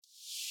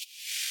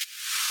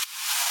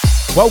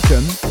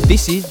Welcome,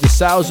 this is the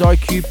Sales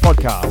IQ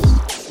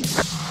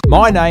Podcast.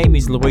 My name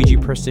is Luigi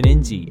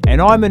Prestonenzi,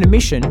 and I'm on a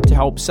mission to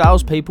help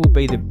salespeople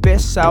be the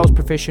best sales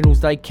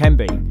professionals they can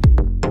be.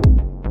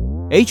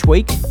 Each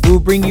week, we'll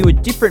bring you a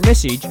different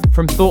message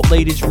from thought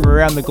leaders from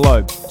around the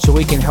globe so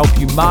we can help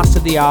you master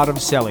the art of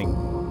selling.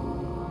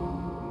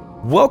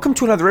 Welcome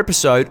to another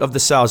episode of the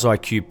Sales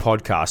IQ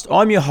Podcast.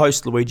 I'm your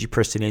host, Luigi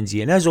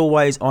Prestonenzi, and as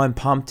always, I'm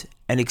pumped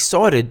and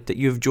excited that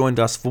you've joined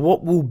us for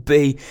what will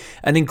be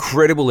an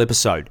incredible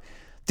episode.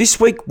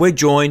 This week, we're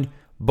joined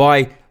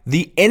by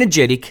the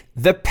energetic,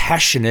 the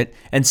passionate,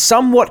 and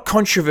somewhat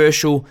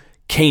controversial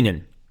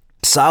Keenan,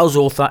 sales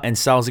author and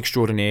sales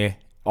extraordinaire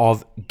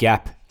of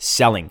Gap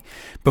Selling.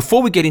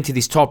 Before we get into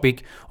this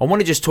topic, I want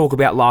to just talk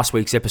about last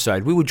week's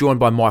episode. We were joined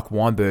by Mike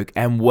Weinberg,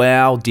 and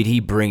wow, did he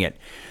bring it.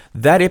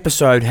 That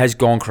episode has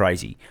gone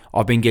crazy.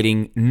 I've been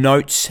getting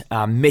notes,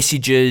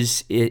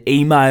 messages,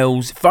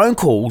 emails, phone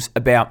calls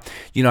about,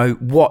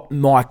 what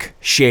Mike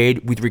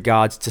shared with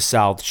regards to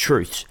sales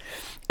truths.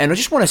 And I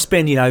just want to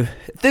spend,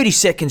 30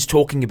 seconds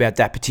talking about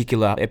that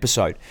particular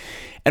episode.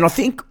 And I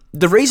think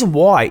the reason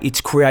why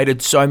it's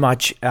created so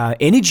much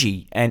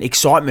energy and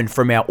excitement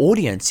from our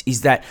audience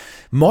is that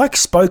Mike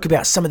spoke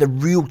about some of the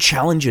real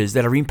challenges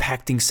that are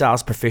impacting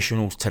sales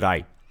professionals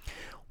today.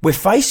 We're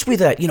faced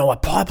with a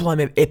pipeline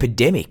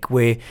epidemic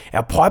where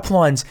our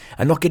pipelines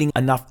are not getting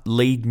enough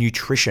lead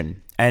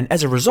nutrition. And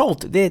as a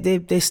result,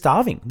 they're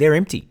starving. They're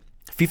empty.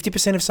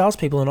 50% of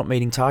salespeople are not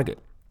meeting target.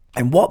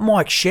 And what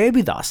Mike shared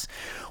with us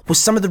was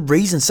some of the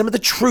reasons, some of the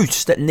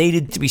truths that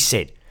needed to be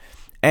said.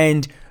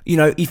 And,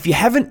 if you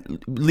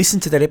haven't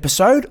listened to that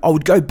episode, I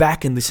would go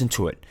back and listen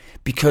to it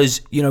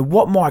because,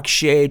 what Mike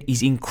shared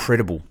is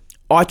incredible.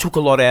 I took a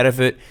lot out of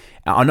it.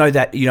 I know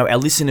that, our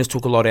listeners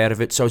took a lot out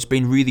of it. So it's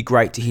been really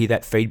great to hear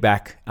that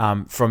feedback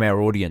from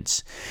our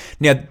audience.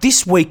 Now,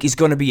 this week is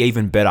going to be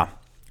even better.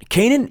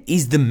 Keenan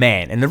is the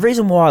man. And the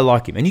reason why I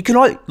like him, and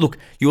you'll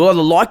either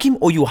like him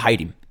or you'll hate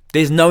him.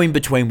 There's no in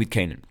between with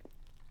Keenan.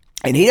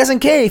 And he doesn't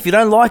care if you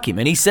don't like him,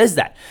 and he says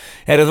that.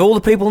 Out of all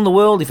the people in the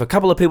world, if a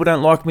couple of people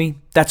don't like me,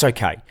 that's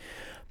okay.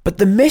 But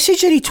the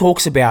message that he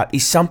talks about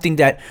is something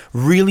that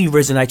really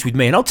resonates with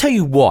me, and I'll tell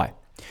you why.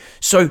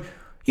 So,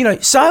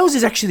 sales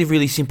is actually a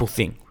really simple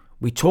thing.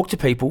 We talk to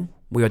people,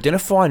 we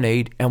identify a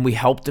need, and we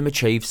help them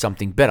achieve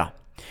something better.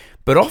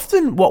 But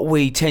often what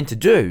we tend to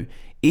do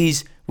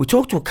is we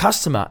talk to a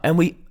customer and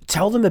we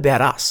tell them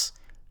about us.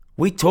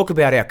 We talk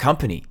about our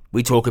company.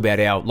 We talk about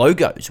our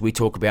logos. We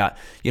talk about,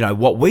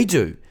 what we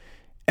do.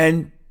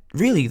 And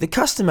really, the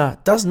customer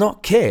does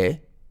not care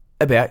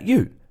about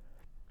you.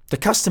 The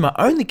customer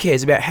only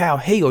cares about how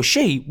he or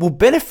she will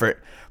benefit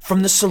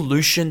from the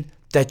solution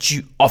that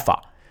you offer.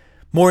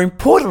 More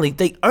importantly,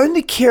 they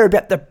only care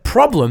about the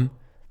problem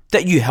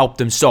that you help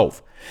them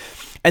solve.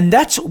 And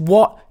that's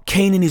what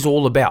Keenan is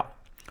all about.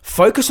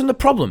 Focus on the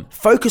problem,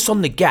 focus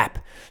on the gap.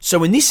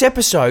 So in this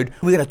episode,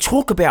 we're going to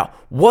talk about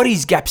what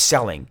is gap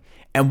selling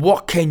and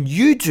what can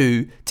you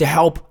do to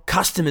help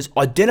customers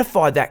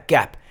identify that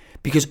gap.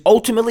 Because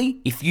ultimately,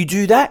 if you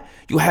do that,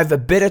 you'll have a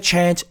better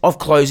chance of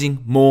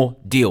closing more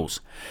deals.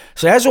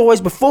 So as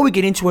always, before we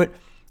get into it,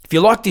 if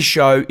you like this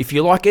show, if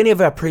you like any of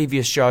our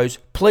previous shows,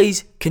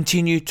 please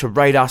continue to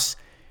rate us,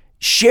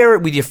 share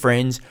it with your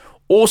friends.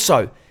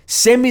 Also,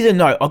 send me the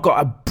note. I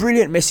got a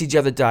brilliant message the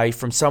other day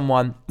from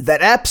someone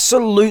that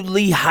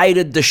absolutely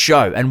hated the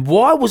show. And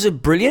why was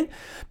it brilliant?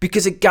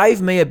 Because it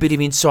gave me a bit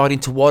of insight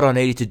into what I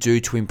needed to do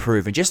to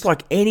improve. And just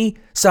like any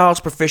sales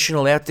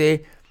professional out there,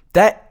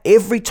 that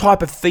every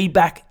type of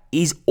feedback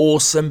is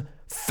awesome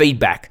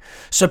feedback.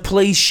 So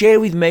please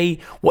share with me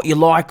what you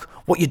like,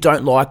 what you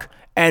don't like,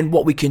 and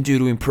what we can do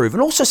to improve.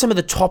 And also some of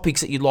the topics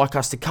that you'd like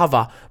us to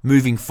cover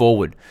moving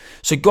forward.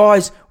 So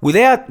guys,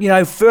 without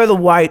further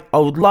wait, I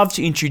would love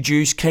to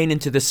introduce Keenan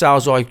to the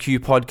Sales IQ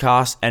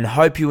podcast and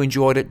hope you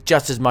enjoyed it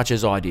just as much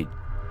as I did.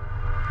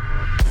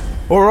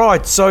 All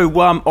right, so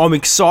I'm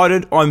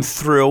excited. I'm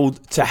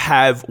thrilled to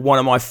have one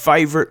of my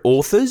favorite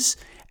authors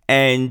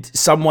and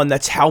someone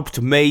that's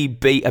helped me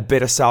be a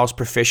better sales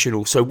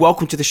professional. So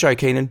welcome to the show,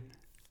 Keenan.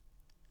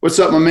 What's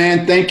up, my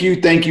man? Thank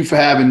you for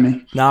having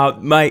me. No,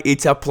 mate,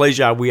 it's our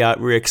pleasure.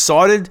 We're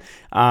excited.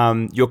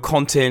 Your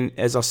content,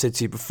 as I said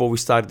to you before we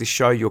started the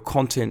show, your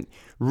content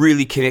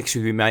really connects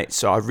with me, mate.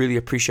 So I really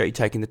appreciate you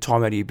taking the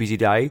time out of your busy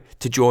day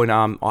to join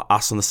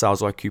us on the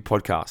Sales IQ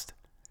podcast.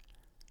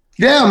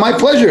 Yeah, my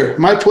pleasure.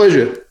 My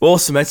pleasure.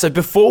 Awesome, man. So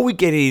before we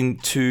get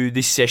into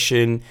this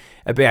session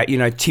about,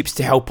 tips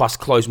to help us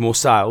close more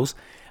sales,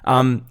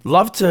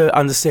 love to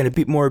understand a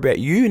bit more about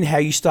you and how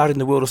you started in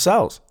the world of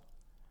sales.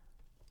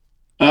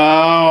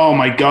 Oh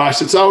my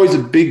gosh, it's always a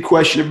big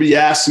question everybody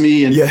asks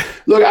me. And yeah.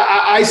 Look,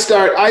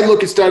 I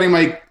look at starting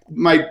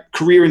my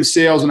career in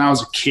sales when I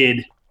was a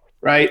kid,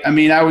 right? I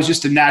mean, I was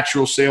just a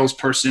natural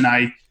salesperson.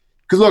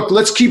 Because look,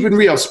 let's keep it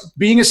real.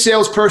 Being a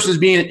salesperson is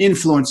being an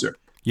influencer.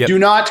 Yep. Do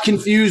not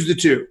confuse the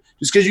two.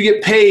 Just because you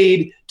get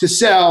paid to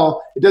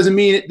sell, it doesn't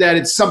mean that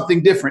it's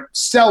something different.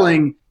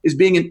 Selling is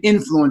being an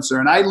influencer.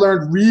 And I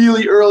learned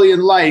really early in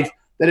life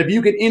that if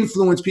you can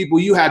influence people,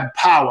 you had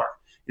power.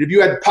 If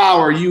you had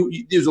power,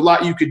 there's a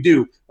lot you could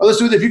do. Or let's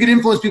do it. If you could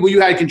influence people,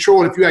 you had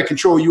control. And if you had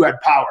control, you had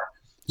power.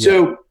 Yeah.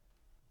 So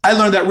I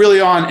learned that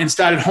really on and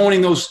started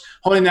honing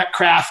that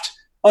craft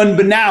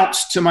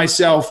unbeknownst to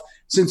myself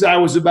since I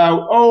was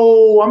about,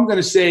 I'm going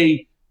to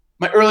say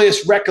my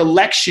earliest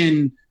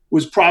recollection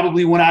was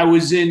probably when I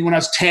was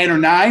 10 or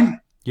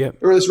 9. Yep.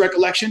 Earliest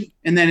recollection.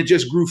 And then it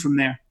just grew from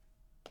there.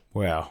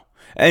 Wow.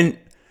 And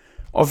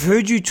I've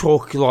heard you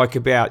talk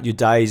about your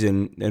days,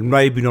 and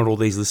maybe not all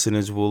these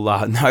listeners will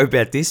know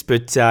about this,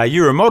 but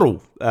you're a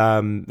model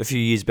a few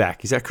years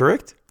back. Is that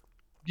correct?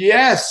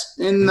 Yes.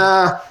 During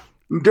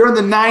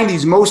the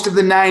 90s, most of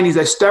the 90s,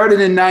 I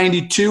started in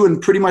 92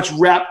 and pretty much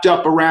wrapped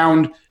up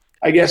around,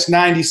 I guess,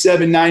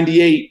 97,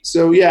 98.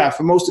 So yeah,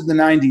 for most of the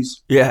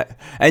 90s. Yeah.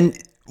 And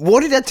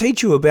what did that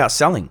teach you about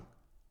selling?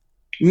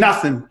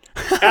 Nothing.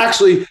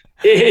 Actually,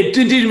 it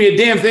didn't teach me a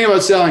damn thing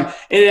about selling.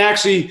 And it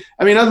actually,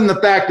 other than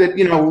the fact that,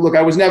 look,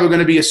 I was never going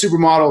to be a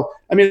supermodel.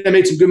 I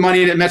made some good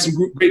money and met some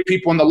great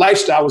people, and the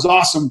lifestyle was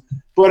awesome.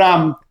 But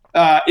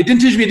it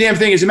didn't teach me a damn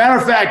thing. As a matter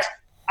of fact,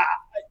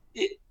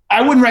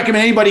 I wouldn't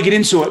recommend anybody get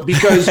into it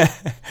because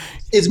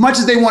as much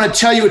as they want to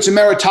tell you it's a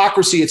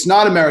meritocracy, it's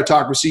not a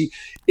meritocracy.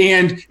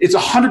 And it's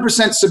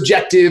 100%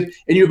 subjective,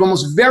 and you have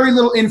almost very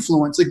little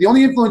influence. Like the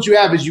only influence you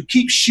have is you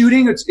keep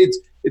shooting.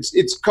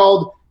 It's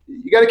called,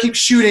 you got to keep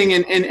shooting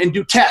and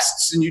do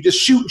tests, and you just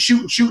shoot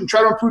and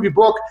try to improve your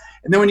book.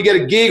 And then when you get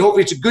a gig,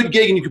 hopefully it's a good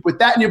gig and you can put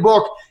that in your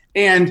book.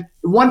 And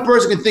one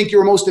person can think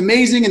you're most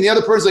amazing and the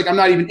other person's like, I'm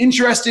not even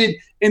interested.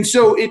 And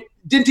so it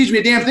didn't teach me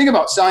a damn thing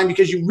about selling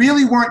because you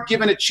really weren't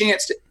given a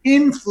chance to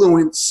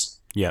influence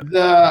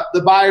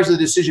the buyers or the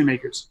decision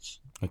makers.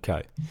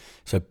 Okay.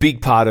 So a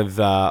big part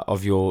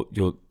of your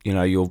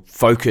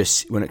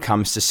focus when it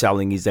comes to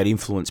selling is that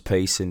influence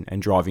piece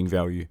and driving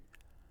value.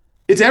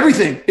 It's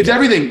everything. It's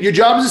everything. Your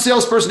job as a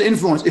salesperson to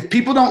influence. If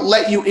people don't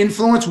let you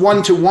influence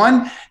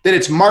one-to-one, then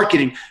it's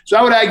marketing. So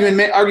I would argue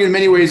in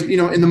many ways,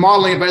 in the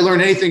modeling, if I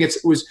learned anything,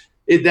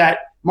 that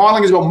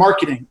modeling is about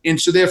marketing.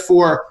 And so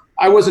therefore,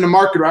 I wasn't a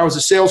marketer. I was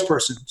a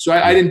salesperson. So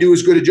I didn't do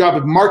as good a job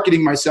of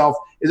marketing myself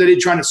as I did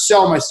trying to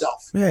sell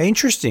myself. Yeah,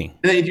 interesting.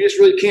 And then you just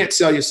really can't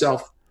sell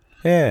yourself.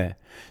 Yeah.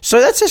 So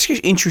that's actually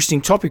an interesting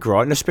topic,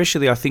 right? And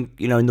especially I think,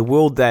 in the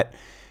world that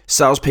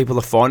salespeople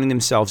are finding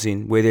themselves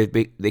in, where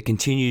they're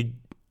continued,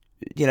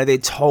 they're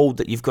told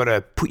that you've got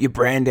to put your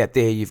brand out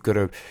there, you've got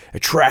to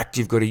attract,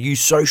 you've got to use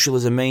social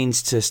as a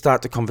means to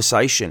start the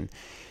conversation.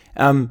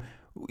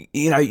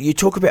 You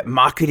talk about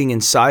marketing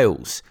and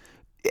sales.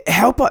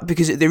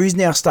 Because there is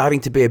now starting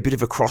to be a bit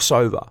of a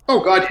crossover.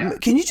 Oh, God, yeah.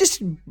 Can you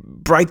just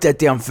break that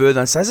down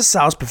further and say, as a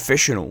sales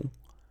professional,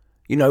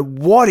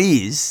 what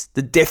is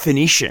the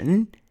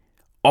definition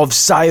of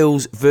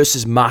sales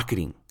versus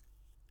marketing?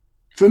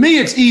 For me,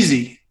 it's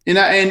easy.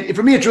 And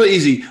for me, it's really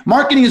easy.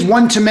 Marketing is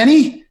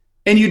one-to-many,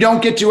 and you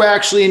don't get to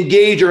actually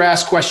engage or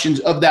ask questions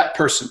of that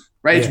person,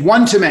 right? Yeah. It's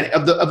one-to-many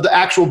of the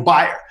actual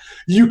buyer.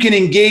 You can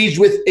engage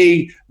with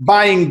a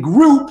buying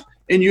group,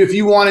 and if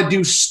you want to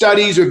do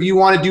studies, or if you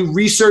want to do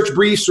research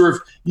briefs, or if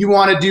you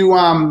want to do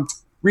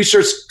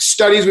research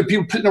studies with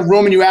people put in a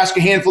room and you ask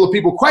a handful of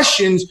people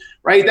questions,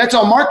 right? That's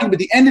all marketing. But at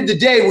the end of the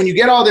day, when you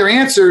get all their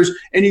answers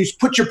and you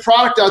put your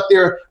product out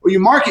there or you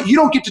market, you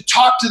don't get to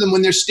talk to them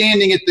when they're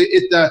standing in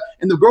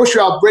the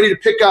grocery aisle ready to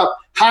pick up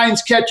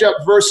Heinz ketchup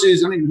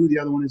versus, I don't even know who the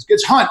other one is,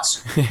 it's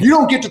Hunt's. You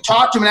don't get to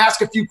talk to them and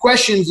ask a few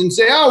questions and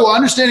say, oh, well,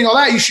 understanding all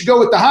that, you should go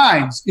with the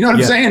Heinz. You know what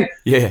I'm saying?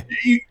 Yeah.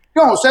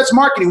 No, so that's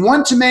marketing.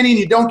 One-to-many, and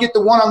you don't get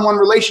the one-on-one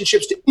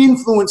relationships to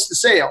influence the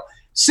sale.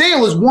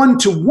 Sale is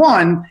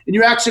one-to-one, and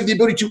you actually have the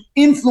ability to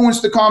influence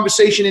the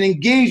conversation and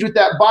engage with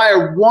that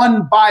buyer,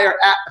 one buyer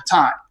at a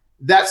time.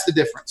 That's the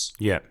difference.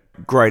 Yeah,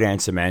 great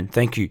answer, man.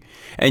 Thank you.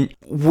 And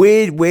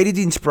where did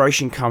the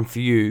inspiration come for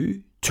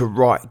you to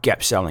write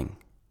Gap Selling?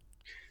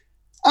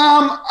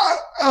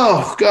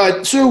 Oh,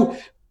 God. So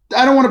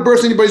I don't want to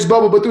burst anybody's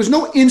bubble, but there was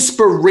no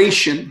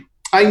inspiration.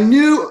 I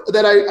knew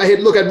that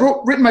I'd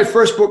written my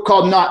first book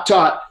called Not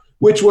Taught,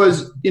 which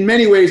was in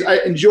many ways I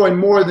enjoy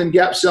more than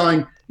Gap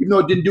Selling, even though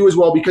it didn't do as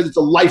well because it's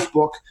a life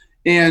book.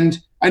 And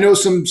I know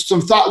some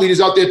thought leaders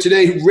out there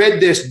today who read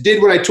this,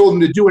 did what I told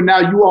them to do, and now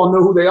you all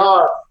know who they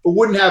are, but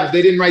wouldn't have if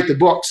they didn't write the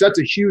book. So that's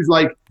a huge,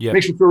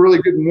 makes me feel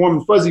really good and warm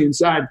and fuzzy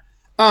inside.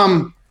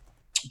 I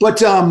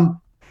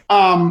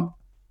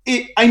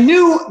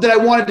knew that I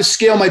wanted to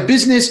scale my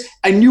business.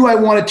 I knew I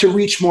wanted to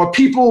reach more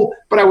people,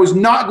 but I was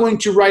not going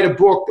to write a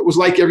book that was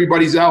like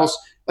everybody else.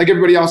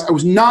 I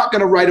was not going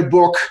to write a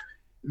book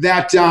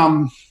that,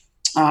 how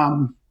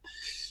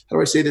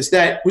do I say this?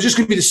 That was just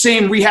going to be the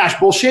same rehash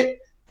bullshit.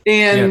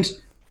 And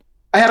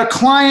I had a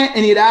client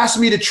and he had asked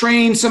me to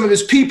train some of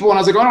his people. And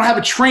I was like, I don't have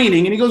a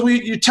training. And he goes, well,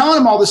 you're telling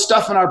him all this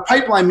stuff in our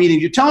pipeline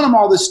meetings. You're telling him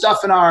all this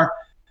stuff in our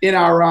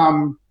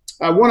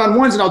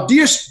one-on-ones and our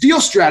deal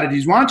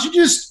strategies. Why don't you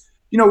just,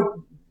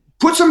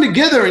 put some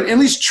together and at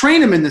least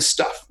train them in this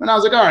stuff? And I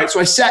was like, all right. So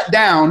I sat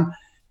down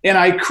and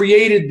I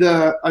created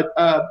the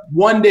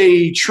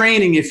one-day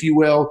training, if you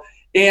will.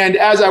 And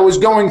as I was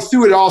going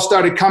through it, all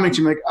started coming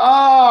to me like,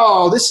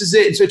 oh, this is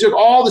it. And so I took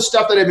all the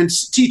stuff that I've been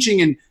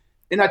teaching and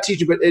not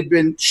teaching, but had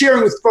been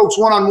sharing with folks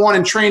one-on-one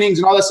and trainings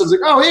and all that stuff. I was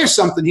like, oh, here's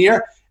something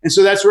here. And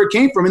so that's where it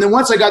came from. And then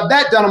once I got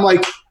that done, I'm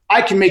like,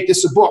 I can make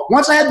this a book.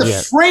 Once I had the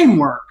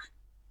framework,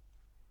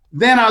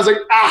 then I was like,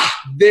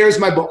 there's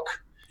my book.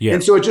 Yeah.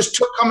 And so it just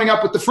took coming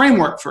up with the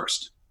framework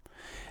first.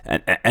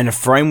 And a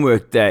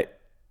framework that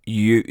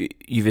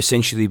you've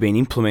essentially been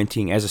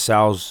implementing as a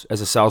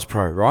sales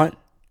pro, right?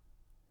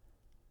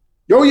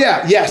 Oh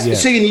yeah, yes. Yeah.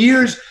 It's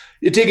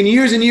taken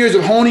years and years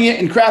of honing it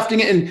and crafting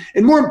it,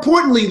 and more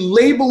importantly,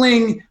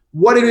 labeling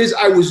what it is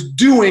I was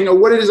doing or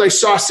what it is I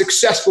saw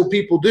successful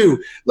people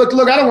do. Look,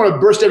 I don't want to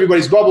burst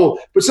everybody's bubble,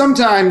 but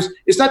sometimes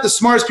it's not the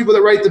smartest people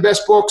that write the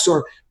best books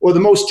or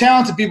the most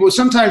talented people. It's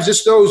sometimes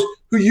just those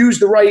who use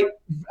the right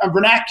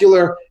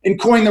vernacular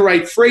and coin the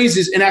right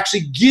phrases and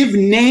actually give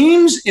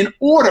names in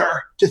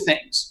order to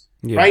things,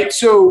 right?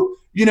 So,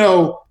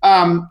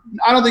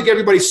 I don't think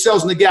everybody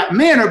sells in the Gap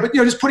manner, but,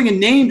 just putting a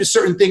name to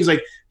certain things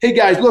like, hey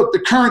guys, look, the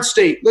current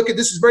state, look at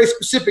this is a very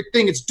specific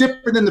thing. It's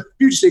different than the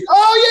future state.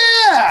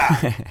 Oh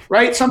yeah.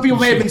 Right. Some people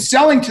may have been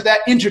selling to that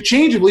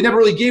interchangeably, never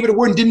really gave it a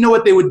word and didn't know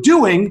what they were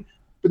doing.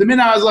 But the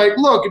minute I was like,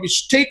 look, if you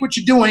take what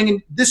you're doing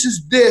and this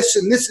is this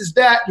and this is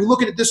that, you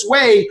look at it this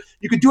way,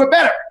 you could do it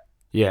better.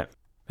 Yeah,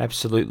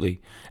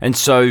 absolutely. And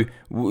so,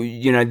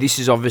 this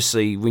is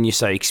obviously when you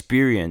say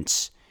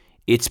experience,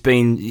 has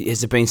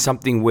it been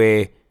something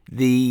where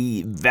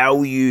the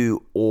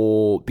value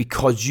or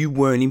because you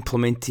weren't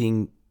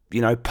implementing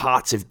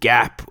parts of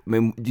Gap, I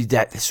mean, did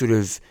that sort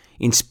of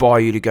inspire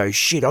you to go,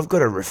 shit, I've got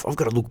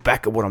to look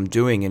back at what I'm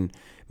doing and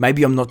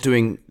maybe I'm not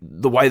doing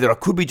the way that I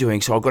could be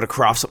doing, so I've got to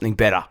craft something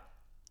better?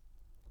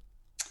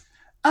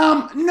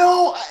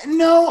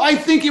 No, I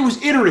think it was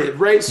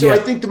iterative, right? So I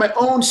think that my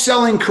own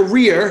selling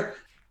career,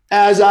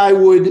 as I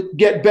would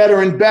get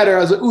better and better, I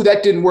was like, ooh,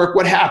 that didn't work.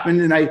 What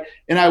happened?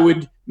 And I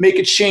would make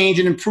a change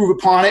and improve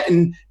upon it.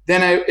 And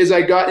then as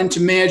I got into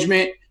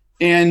management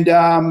and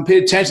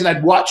paid attention,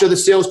 I'd watch other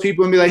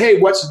salespeople and be like, hey,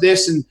 what's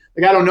this? And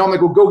like, I don't know. I'm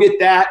like, well, go get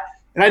that.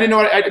 And I didn't know.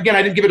 I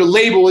didn't give it a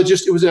label. It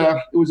was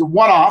a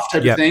one-off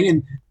type of thing.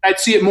 And I'd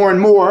see it more and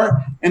more.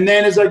 And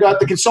then as I got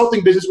the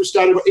consulting business, which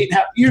started about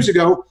 8.5 years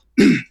ago,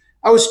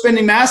 I was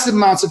spending massive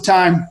amounts of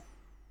time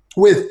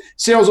with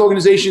sales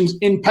organizations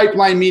in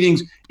pipeline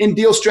meetings, in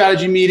deal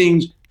strategy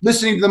meetings,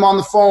 listening to them on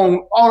the phone,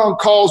 on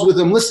calls with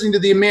them, listening to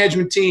the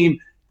management team.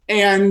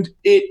 And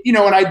and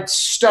I'd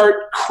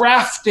start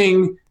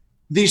crafting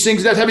these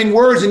things, that's having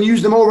words and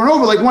use them over and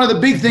over. Like one of the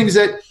big things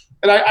that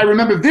I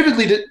remember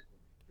vividly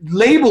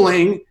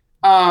labeling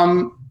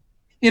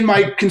in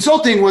my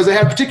consulting was I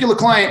had a particular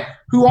client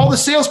who all the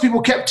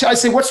salespeople I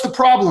say, what's the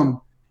problem?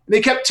 And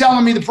they kept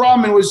telling me the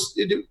problem,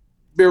 and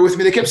bear with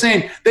me, they kept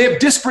saying they have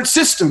disparate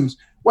systems.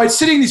 Well, I'd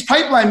sitting in these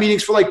pipeline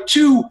meetings for like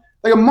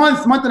a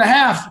month and a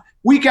half,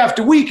 week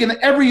after week, and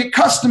every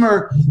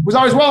customer was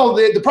always,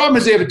 the problem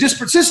is they have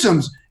disparate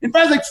systems. In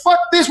fact, I was like, fuck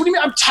this, what do you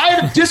mean? I'm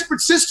tired of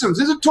disparate systems.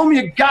 This hasn't told me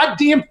a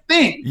goddamn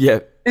thing. Yeah.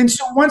 And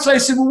so once I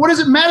said, well, what does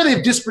it matter they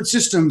have disparate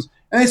systems?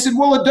 And they said,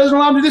 well, it doesn't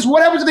allow them to do this.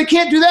 What happens if they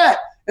can't do that?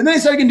 And then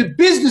they started getting into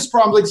business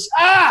problems.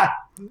 Like,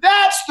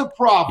 that's the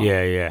problem.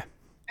 Yeah.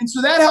 And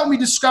so that helped me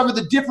discover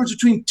the difference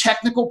between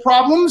technical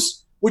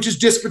problems, which is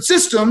disparate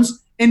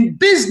systems, and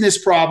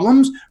business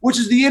problems, which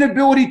is the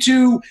inability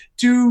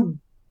to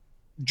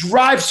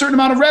drive a certain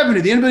amount of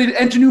revenue, the inability to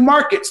enter new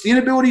markets, the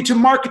inability to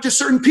market to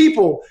certain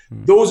people.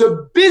 Those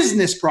are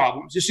business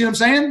problems. You see what I'm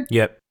saying?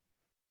 Yep.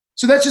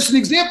 So that's just an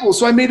example.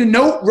 So I made a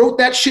note, wrote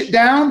that shit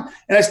down,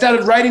 and I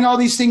started writing all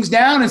these things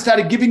down and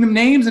started giving them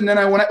names. And then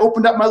when I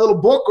opened up my little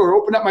book or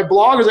opened up my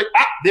blog, I was like,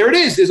 there it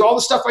is. There's all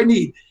the stuff I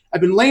need.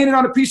 I've been laying it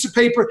on a piece of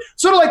paper,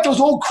 sort of like those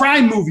old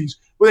crime movies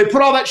where they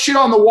put all that shit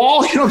on the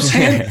wall, you know what I'm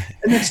saying?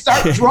 And then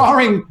start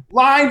drawing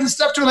lines and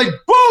stuff to it, like,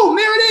 boom,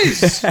 there it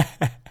is.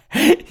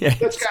 Yes.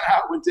 That's kind of how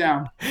it went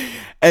down.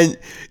 And,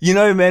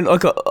 man,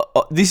 like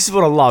this is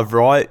what I love,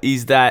 right?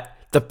 Is that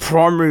the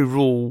primary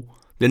rule,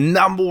 the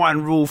number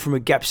one rule from a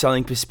Gap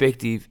selling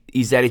perspective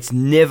is that it's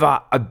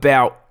never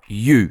about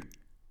you.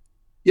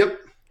 Yep.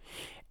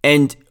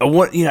 And I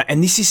want,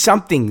 and this is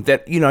something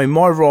that, in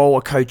my role, I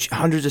coach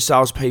hundreds of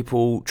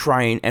salespeople,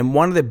 train, and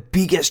one of the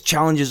biggest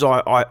challenges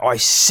I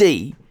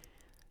see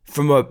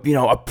from a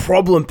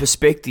problem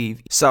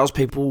perspective,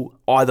 salespeople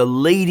either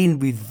lead in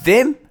with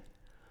them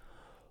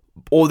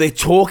or they're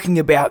talking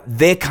about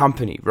their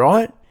company,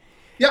 right?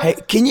 Yep. Hey,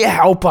 can you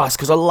help us?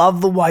 Because I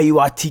love the way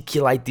you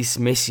articulate this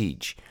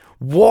message.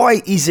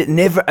 Why is it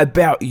never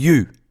about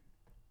you?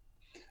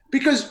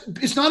 Because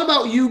it's not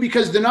about you,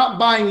 because they're not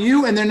buying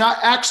you and they're not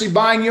actually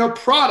buying your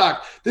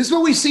product. This is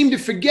what we seem to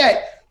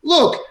forget.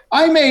 Look,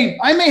 I may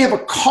have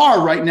a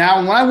car right now,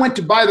 and when I went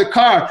to buy the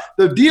car,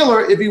 the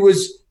dealer, if he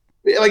was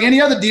like any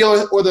other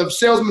dealer or the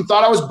salesman,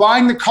 thought I was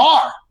buying the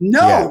car.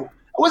 No,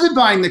 I wasn't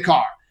buying the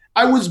car.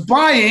 I was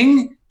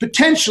buying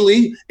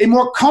potentially a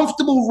more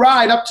comfortable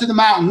ride up to the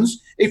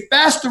mountains, a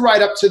faster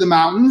ride up to the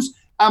mountains.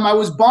 I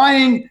was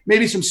buying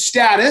maybe some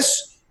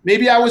status.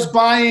 Maybe I was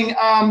buying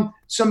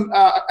some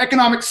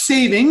economic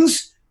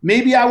savings.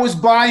 Maybe I was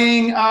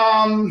buying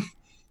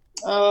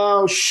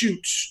Oh,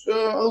 shoot.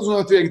 Those are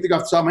the three I can think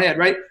off the top of my head,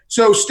 right?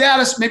 So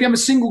status, maybe I'm a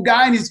single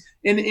guy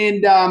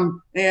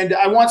and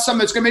I want something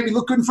that's going to make me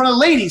look good in front of the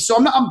ladies. So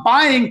I'm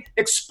buying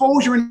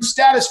exposure and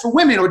status for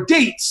women or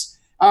dates.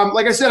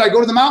 Like I said, I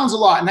go to the mountains a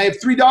lot, and I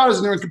have 3 daughters,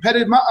 and they're in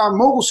competitive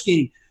mogul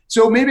skiing.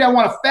 So maybe I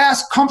want a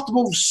fast,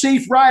 comfortable,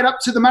 safe ride up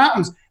to the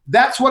mountains.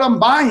 That's what I'm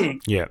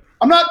buying. Yeah.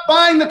 I'm not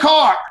buying the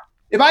car.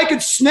 If I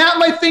could snap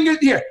my fingers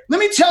here, let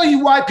me tell you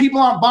why people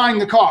aren't buying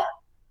the car.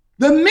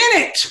 The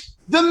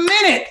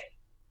minute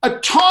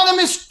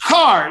autonomous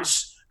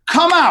cars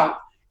come out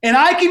and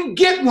I can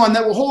get one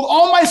that will hold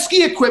all my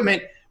ski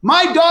equipment,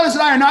 my daughters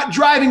and I are not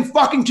driving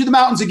fucking to the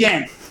mountains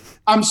again.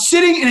 I'm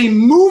sitting in a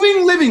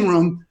moving living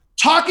room,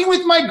 talking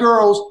with my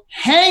girls,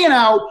 hanging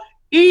out,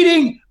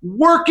 eating,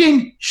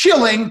 working,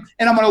 chilling,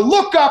 and I'm going to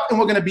look up and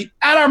we're going to be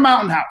at our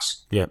mountain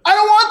house. Yeah. I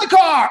don't want the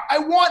car. I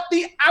want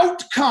the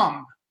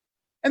outcome.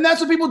 And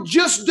that's what people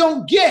just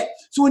don't get.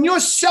 So when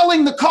you're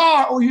selling the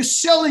car or you're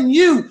selling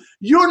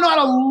you're not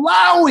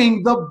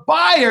allowing the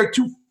buyer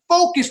to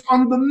focus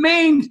on the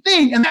main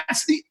thing, and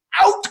that's the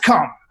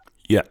outcome.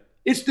 Yeah.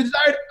 It's the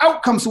desired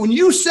outcome. So when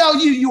you sell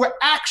you are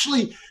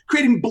actually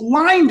creating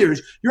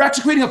blinders. You're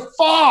actually creating a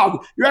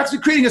fog. You're actually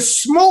creating a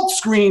smoke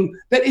screen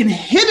that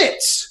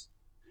inhibits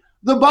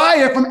the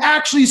buyer from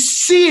actually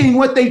seeing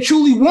what they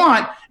truly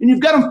want, and you've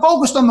got them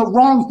focused on the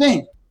wrong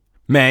thing.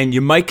 Man,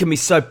 you're making me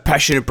so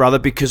passionate, brother,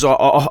 because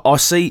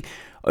I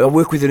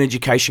work with an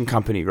education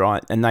company,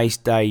 right? And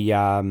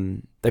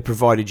they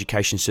provide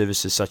education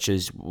services such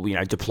as,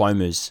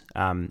 diplomas,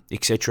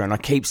 etc. And I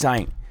keep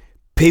saying,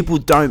 people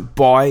don't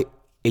buy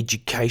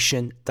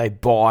education, they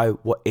buy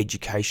what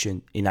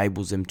education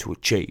enables them to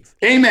achieve.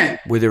 Amen.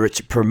 Whether it's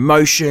a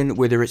promotion,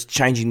 whether it's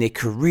changing their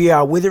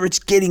career, whether it's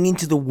getting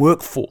into the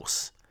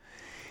workforce.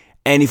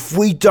 And if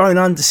we don't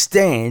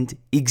understand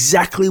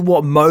exactly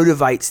what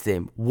motivates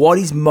them, what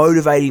is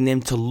motivating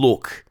them to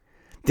look,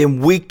 then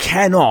we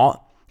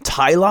cannot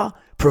tailor,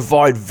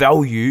 provide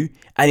value,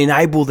 and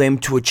enable them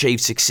to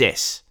achieve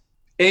success.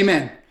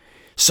 Amen.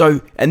 So,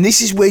 and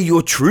this is where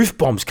your truth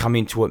bombs come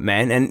into it,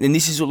 man. And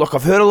this is, look,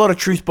 I've heard a lot of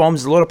truth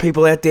bombs, a lot of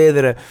people out there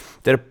that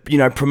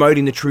are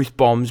promoting the truth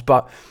bombs,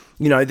 but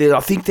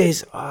I think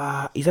there's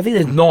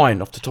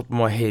 9 off the top of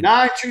my head.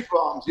 9 truth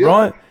bombs, yeah.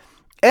 Right?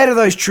 Out of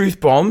those truth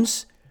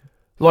bombs,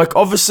 like,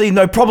 obviously,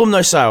 no problem,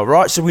 no sale,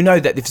 right? So we know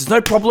that if there's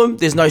no problem,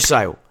 there's no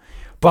sale.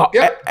 But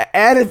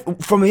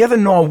from the other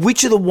 9,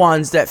 which are the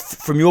ones that,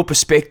 from your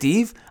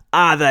perspective,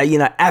 are they,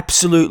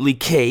 absolutely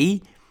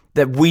key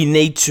that we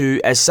need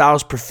to, as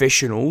sales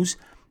professionals,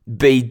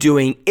 be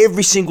doing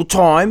every single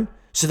time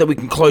so that we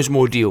can close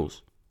more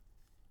deals?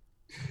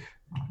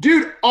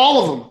 Dude,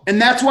 all of them.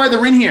 And that's why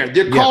they're in here.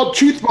 They're called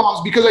truth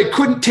bombs because I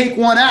couldn't take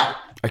one out.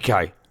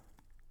 Okay.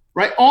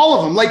 Right? All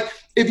of them. Like,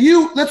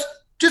 let's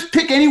just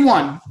pick any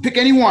one,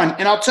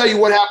 and I'll tell you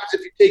what happens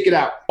if you take it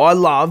out. I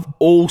love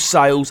all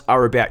sales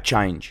are about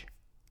change.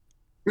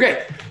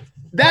 Okay.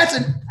 That's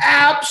an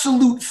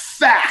absolute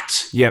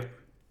fact. Yep.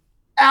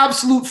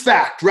 Absolute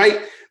fact,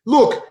 right?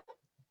 Look,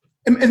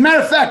 as a matter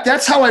of fact,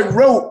 that's how I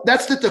wrote,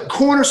 that's the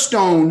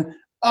cornerstone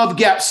of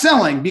gap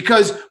selling,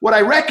 because what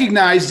I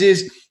recognized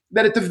is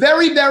that at the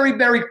very, very,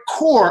 very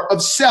core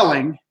of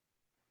selling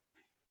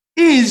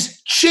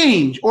is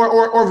change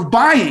or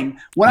buying.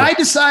 When I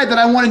decide that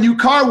I want a new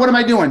car, what am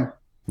I doing?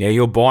 Yeah,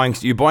 you're buying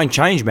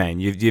change, man.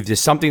 There's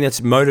something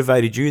that's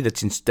motivated you.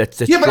 That's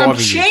yeah, but I'm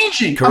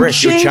changing.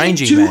 Correct, you're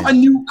changing to man. A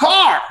new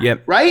car.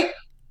 Yep. Right.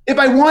 If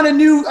I want a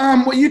new,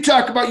 what you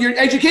talk about, your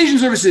education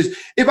services.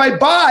 If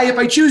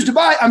I choose to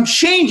buy, I'm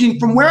changing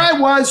from where I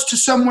was to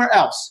somewhere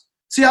else.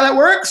 See how that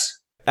works?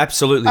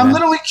 Absolutely. I'm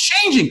literally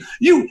changing.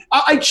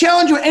 I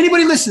challenge you,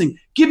 anybody listening,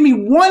 give me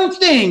one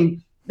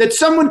thing that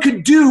someone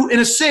could do in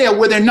a sale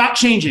where they're not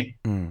changing.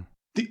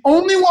 The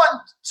only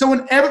one,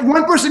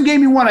 one person gave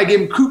me one, I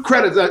gave him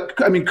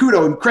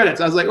kudo and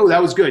credits. I was like, oh,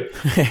 that was good.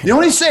 The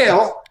only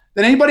sale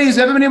that anybody has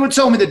ever been able to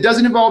tell me that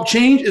doesn't involve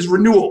change is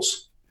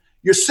renewals.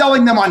 You're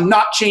selling them on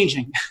not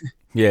changing.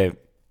 Yeah.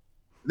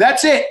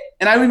 That's it.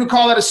 And I don't even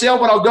call that a sale,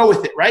 but I'll go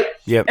with it, right?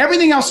 Yep.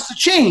 Everything else is a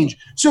change.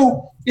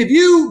 So if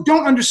you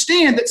don't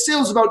understand that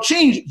sales is about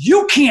change,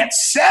 you can't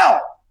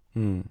sell.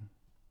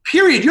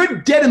 Period.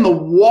 You're dead in the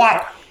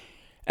water.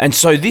 And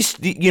so this,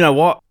 you know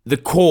what? The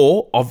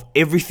core of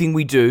everything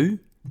we do,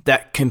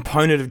 that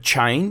component of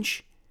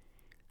change,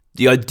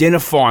 the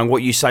identifying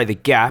what you say, the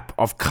gap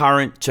of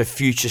current to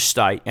future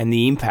state and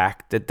the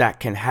impact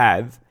that can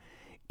have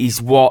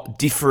is what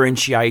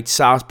differentiates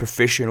sales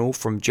professional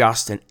from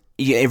just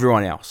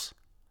everyone else.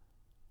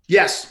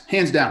 Yes,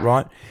 hands down.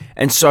 Right?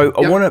 And so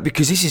I want to,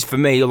 because this is for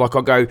me, like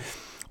I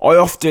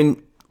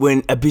often,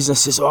 when a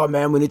business says, oh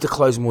man, we need to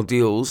close more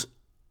deals,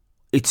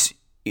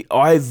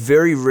 I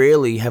very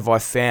rarely have I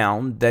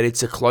found that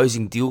it's a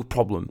closing deal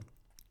problem.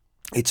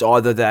 It's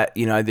either that,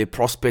 they're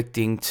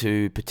prospecting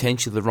to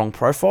potentially the wrong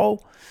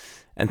profile,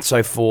 and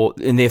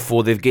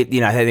therefore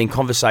they're having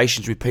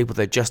conversations with people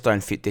that just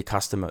don't fit their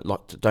customer, like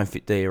don't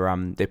fit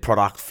their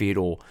product fit,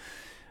 or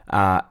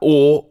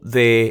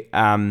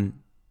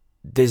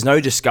there's no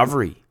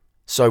discovery.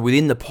 So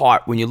within the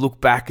pipe, when you look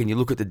back and you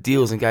look at the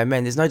deals and go,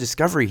 man, there's no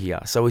discovery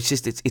here. So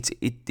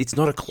it's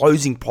not a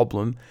closing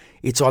problem.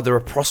 It's either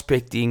a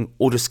prospecting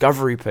or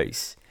discovery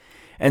piece.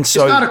 And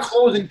so it's not a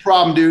closing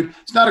problem, dude.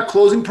 It's not a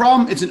closing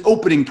problem. It's an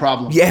opening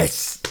problem.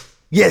 Yes.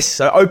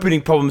 So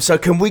opening problem. So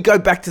can we go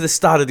back to the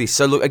start of this?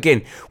 So look,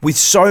 again, with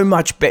so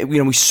much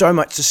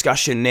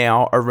discussion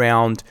now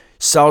around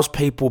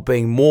salespeople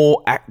being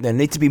they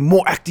need to be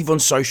more active on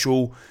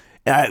social,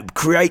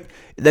 create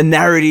the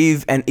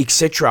narrative and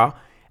etc.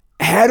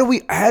 How do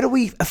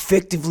we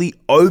effectively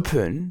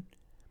open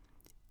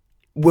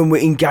when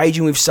we're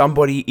engaging with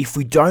somebody if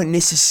we don't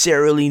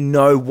necessarily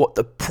know what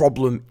the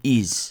problem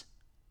is?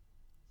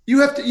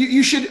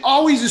 You should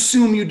always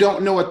assume you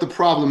don't know what the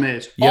problem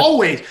is. Yep.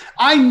 Always.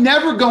 I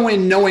never go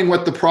in knowing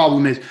what the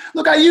problem is.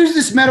 Look, I use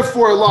this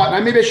metaphor a lot,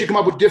 and maybe I should come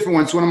up with different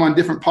ones when I'm on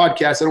different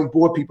podcasts. I don't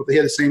bore people to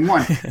hear the same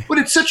one, but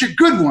it's such a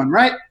good one,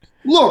 right?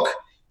 Look,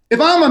 if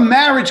I'm a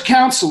marriage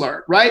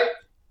counselor, right,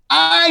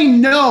 I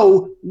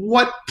know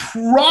what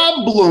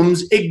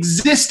problems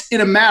exist in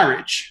a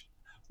marriage.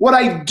 What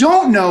I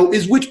don't know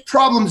is which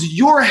problems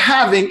you're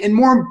having, and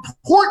more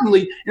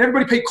importantly, and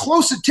everybody pay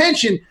close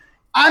attention,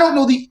 I don't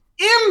know the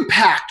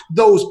impact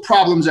those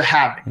problems are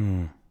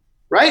having,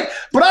 right?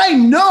 But I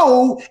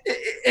know,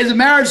 as a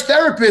marriage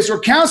therapist or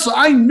counselor,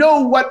 I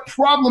know what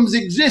problems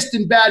exist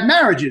in bad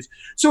marriages.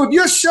 So if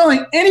you're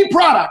selling any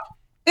product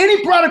in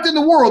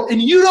the world,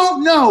 and you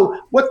don't know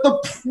what the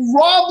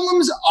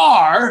problems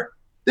are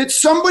that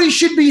somebody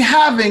should be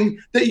having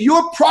that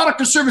your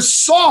product or service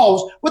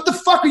solves, what the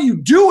fuck are you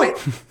doing?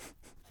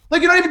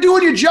 Like, you're not even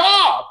doing your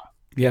job.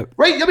 Yeah.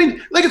 Right? I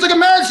mean, like, it's like a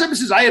marriage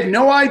therapist. I have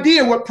no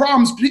idea what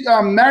problems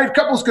married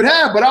couples could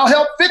have, but I'll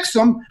help fix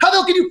them. How the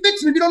hell can you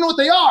fix them if you don't know what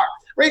they are?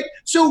 Right?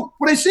 So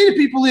what I say to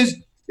people is,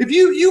 if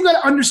you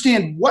got to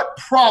understand what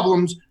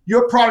problems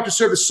your product or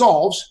service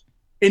solves,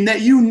 and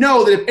that you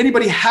know that if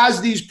anybody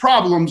has these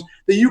problems,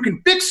 that you can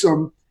fix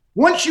them.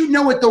 Once you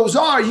know what those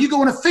are, you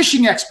go on a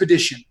fishing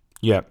expedition.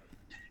 Yeah.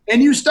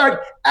 And you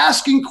start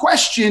asking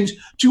questions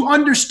to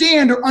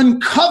understand or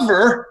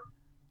uncover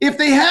if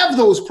they have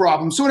those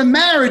problems. So in a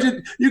marriage,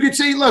 you could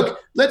say, look,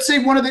 let's say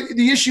one of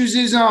the issues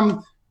is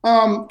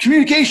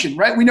communication,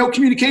 right? We know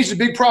communication is a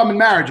big problem in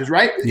marriages,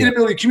 right? Yeah.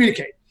 Inability to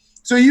communicate.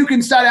 So you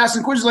can start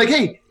asking questions like,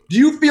 hey, do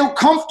you feel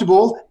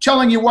comfortable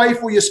telling your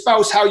wife or your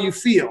spouse how you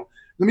feel?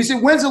 Let me say,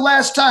 when's the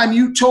last time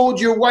you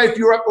told your wife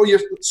or your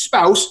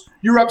spouse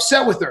you're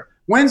upset with her?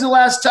 When's the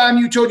last time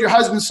you told your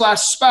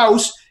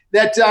husband/spouse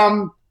that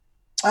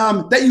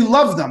that you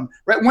love them,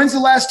 right? When's the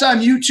last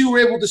time you two were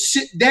able to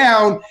sit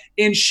down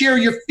and share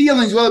your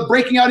feelings without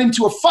breaking out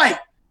into a fight?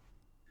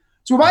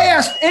 So if I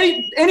ask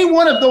any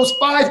one of those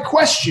 5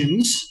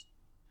 questions,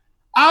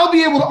 I'll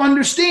be able to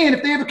understand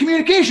if they have a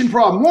communication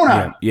problem, won't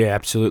I? Yeah,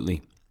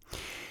 absolutely.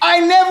 I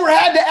never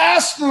had to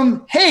ask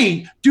them,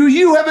 hey, do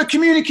you have a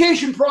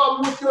communication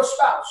problem with your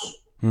spouse?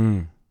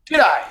 Did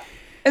I?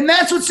 And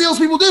that's what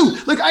salespeople do.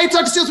 Like, I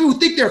talk to salespeople who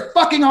think they're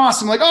fucking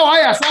awesome. Like, oh,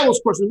 I asked all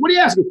those questions. What do you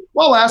ask them?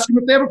 Well, I'll ask them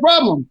if they have a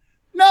problem.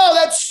 No,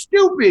 that's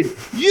stupid.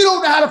 You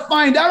don't know how to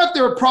find out if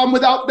they're a problem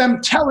without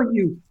them telling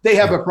you they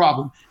have a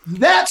problem.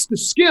 That's the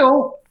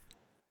skill.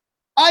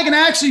 I can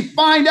actually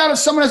find out if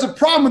someone has a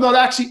problem without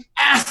actually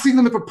asking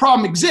them if a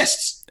problem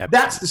exists. Absolutely.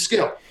 That's the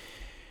skill.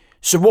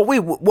 So what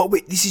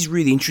we this is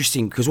really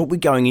interesting, because what we're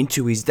going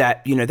into is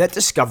that, that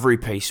discovery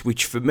piece,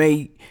 which for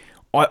me,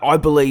 I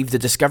believe the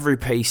discovery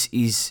piece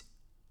is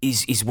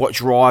what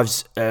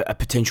drives a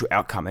potential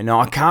outcome. And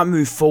now I can't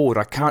move forward.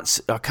 I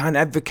can't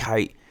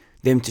advocate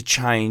them to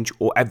change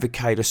or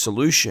advocate a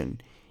solution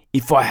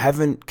if I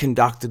haven't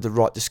conducted the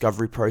right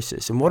discovery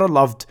process. And what I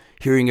loved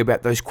hearing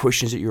about those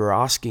questions that you were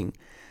asking,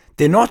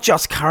 they're not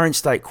just current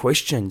state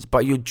questions,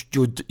 but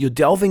you're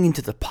delving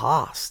into the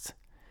past.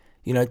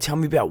 Tell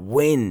me about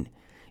when.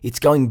 It's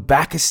going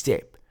back a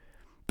step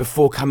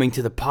before coming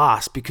to the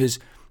past, because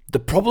the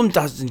problem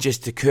doesn't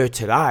just occur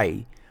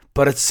today,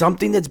 but it's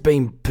something that's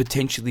been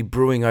potentially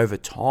brewing over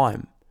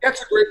time. That's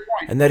a great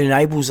point. And that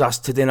enables us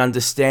to then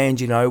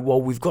understand,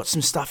 well, we've got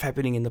some stuff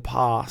happening in the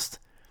past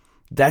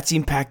that's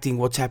impacting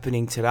what's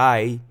happening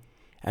today.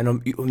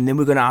 And then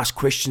we're going to ask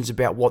questions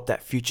about what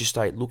that future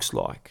state looks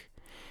like.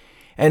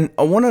 And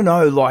I want to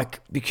know,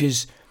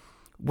 because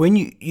when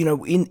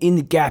in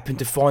the gap in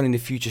defining the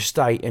future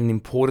state and the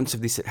importance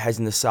of this it has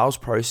in the sales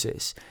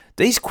process,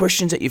 these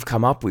questions that you've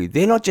come up with,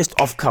 they're not just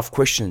off-cuff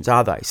questions,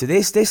 are they? So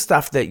there's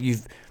stuff that you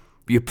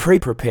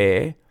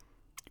pre-prepare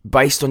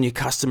based on your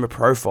customer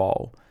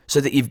profile,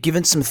 so that you've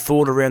given some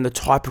thought around the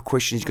type of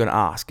questions you're going to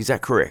ask. Is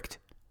that correct?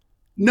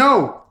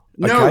 No.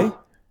 Okay.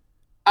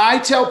 I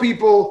tell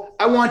people,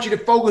 I want you to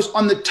focus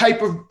on the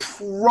type of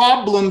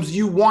problems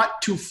you want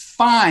to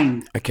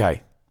find.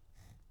 Okay.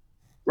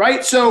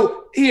 Right?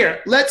 So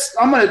here, I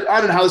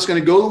don't know how this is going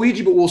to go,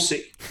 Luigi, but we'll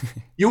see.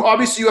 You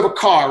have a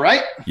car,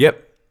 right?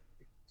 Yep.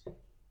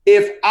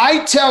 If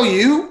I tell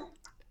you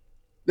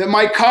that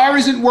my car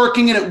isn't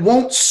working and it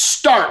won't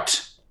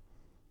start,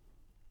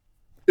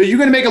 are you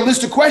going to make a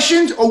list of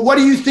questions, or what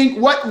do you think?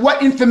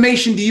 What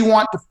information do you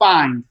want to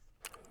find?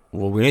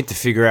 Well, we need to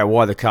figure out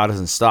why the car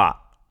doesn't start.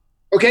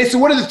 Okay, so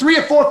what are the 3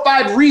 or 4 or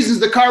 5 reasons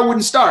the car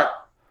wouldn't start?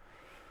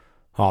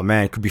 Oh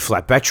man, it could be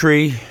flat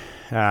battery.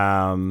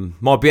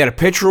 Might be out of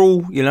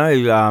petrol. You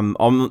know,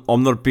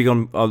 I'm not big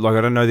on like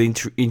I don't know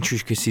the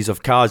intricacies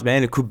of cars,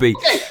 man. It could be.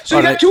 Okay, so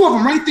you got 2 of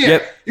them right there.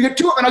 Yep. You got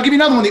 2 of them. And I'll give you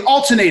another one, the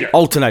alternator.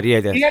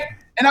 Alternator, yeah.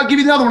 And I'll give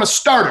you another one, a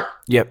starter.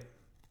 Yep.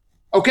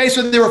 Okay,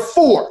 so there are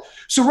 4.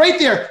 So right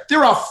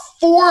there are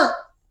 4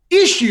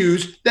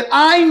 issues that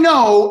I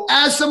know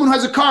as someone who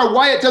has a car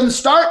why it doesn't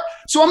start.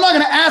 So I'm not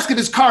going to ask if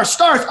his car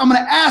starts. I'm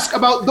going to ask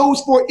about those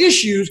 4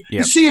 issues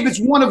to see if it's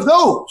one of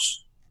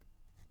those.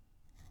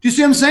 Do you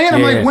see what I'm saying?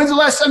 I'm like, when's the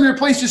last time you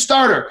replaced your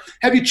starter?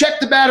 Have you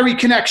checked the battery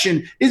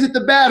connection? Is it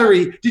the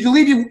battery? Did you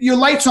leave your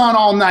lights on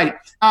all night?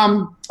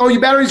 Your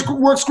battery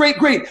works great.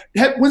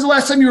 When's the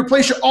last time you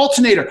replaced your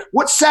alternator?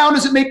 What sound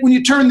does it make when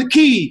you turn the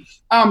key?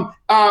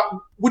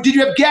 Did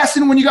you have gas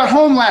in when you got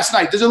home last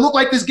night? Does it look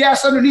like there's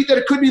gas underneath that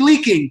it could be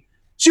leaking?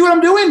 See what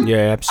I'm doing?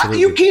 Yeah,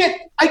 absolutely.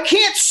 I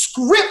can't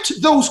script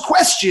those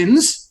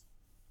questions,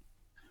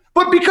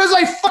 but because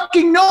I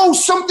fucking know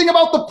something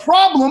about the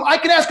problem, I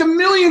can ask a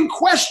million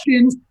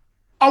questions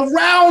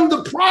around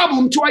the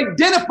problem to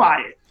identify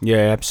it. Yeah,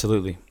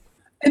 absolutely.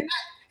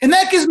 And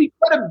that gives me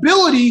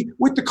credibility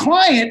with the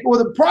client or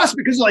the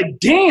prospect because like,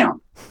 damn,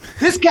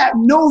 this cat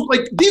knows,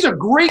 like, these are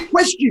great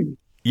questions.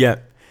 Yeah.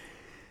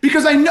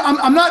 Because I know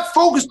I'm not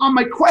focused on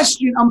my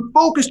question. I'm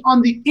focused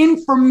on the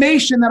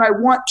information that I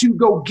want to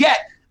go get.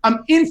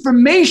 I'm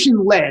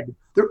information-led.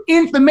 They're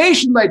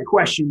information-led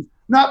questions,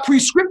 not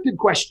prescriptive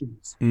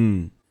questions.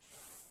 And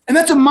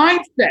that's a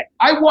mindset.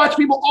 I watch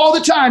people all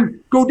the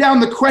time go down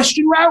the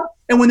question route,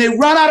 and when they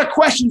run out of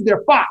questions,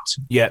 they're fucked.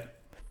 Yeah.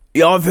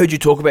 Yeah, I've heard you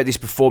talk about this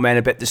before, man,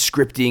 about the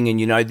scripting, and,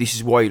 you know, this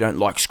is why you don't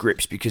like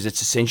scripts, because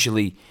it's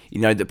essentially,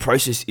 you know, the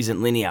process isn't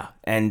linear.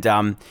 And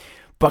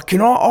but I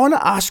want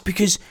to ask,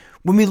 because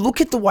when we look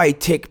at the way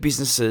tech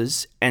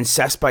businesses and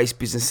SaaS-based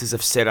businesses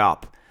have set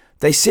up,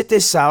 they set their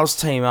sales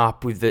team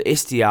up with the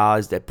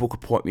SDRs that book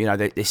appointment, you know,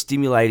 they're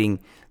stimulating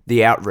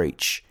the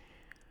outreach.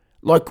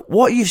 Like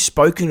what you've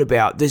spoken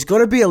about, there's got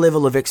to be a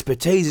level of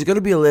expertise. There's got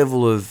to be a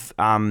level of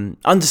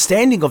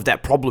understanding of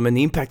that problem and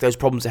the impact those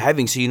problems are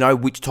having, so you know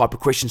which type of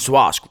questions to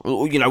ask.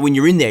 You know, when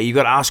you're in there, you've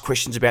got to ask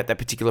questions about that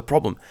particular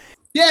problem.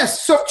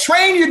 Yes, so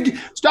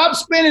stop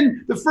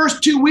spending the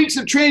first 2 weeks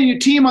of training your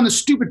team on the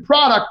stupid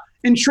product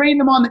and train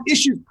them on the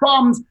issues,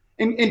 problems,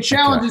 and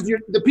challenges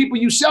the people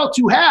you sell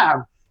to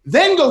have.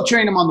 Then go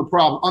train them on the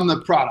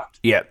product.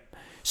 Yeah.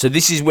 So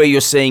this is where you're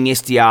seeing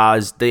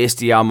SDRs, the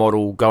SDR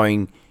model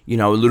going, you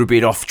know, a little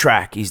bit off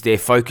track. Is they're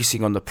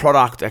focusing on the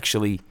product,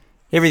 actually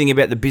everything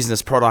about the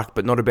business product,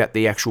 but not about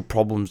the actual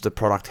problems the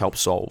product helps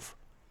solve.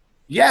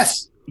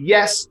 Yes.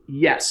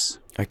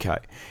 Okay.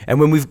 And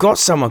when we've got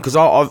someone, because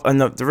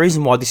the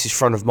reason why this is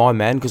front of mind,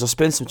 man, because I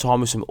spent some time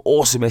with some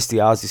awesome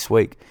SDRs this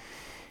week.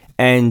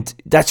 And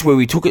that's where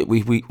we took it.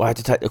 I had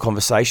to take the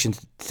conversation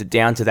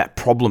down to that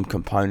problem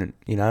component,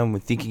 you know, and we're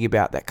thinking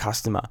about that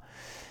customer.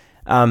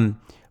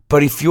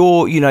 But if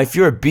you're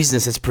a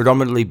business that's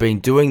predominantly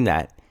been doing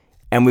that,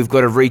 and we've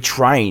got to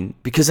retrain,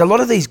 because a lot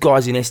of these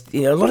guys a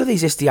lot of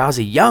these SDRs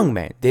are young,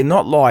 man. They're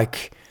not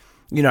like,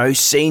 you know,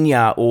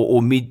 senior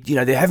or mid. You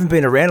know, they haven't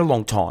been around a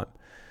long time.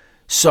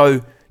 So,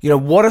 you know,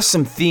 what are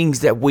some things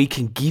that we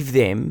can give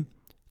them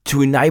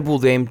to enable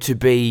them to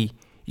be,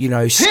 you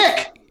know,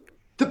 pick.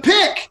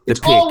 It's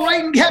all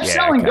right and kept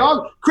selling,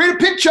 dog. Create a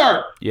pick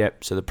chart.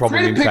 Yep. So the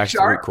problem impacts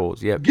the root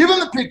cause. Yep. Give them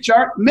the pick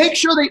chart. Make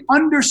sure they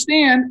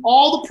understand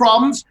all the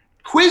problems.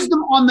 Quiz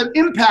them on the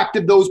impact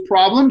of those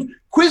problems.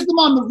 Quiz them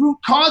on the root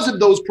cause of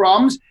those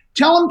problems.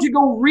 Tell them to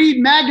go read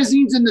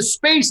magazines in the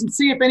space and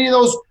see if any of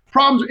those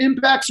problems or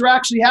impacts are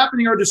actually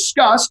happening or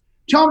discussed.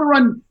 Tell them to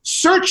run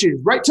searches,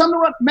 right? Tell them to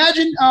run.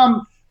 Imagine,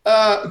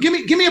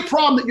 give me a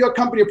problem that your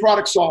company or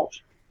product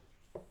solves.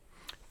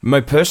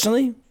 Me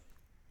personally.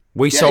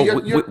 We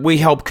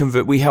help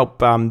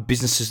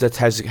businesses that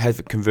have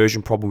a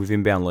conversion problem with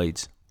inbound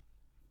leads.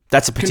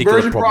 That's a particular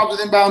conversion problem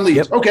with inbound leads.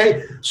 Yep.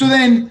 Okay, so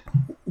then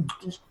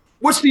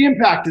what's the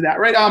impact of that,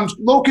 right?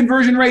 Low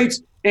conversion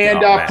rates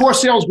and poor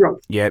sales growth.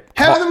 Yep.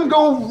 Have them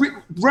go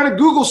run a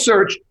Google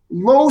search,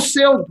 low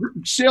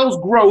sales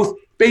growth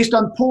based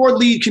on poor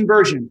lead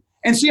conversion,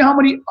 and see how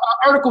many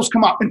articles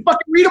come up, and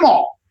fucking read them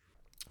all.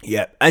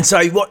 Yeah, and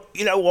so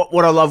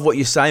what I love what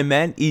you're saying,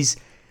 man, is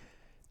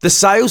the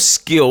sales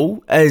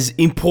skill, as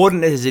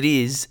important as it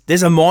is,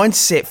 there's a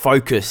mindset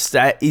focus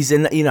that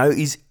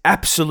is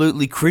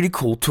absolutely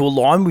critical to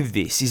align with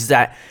this. Is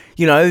that,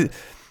 you know,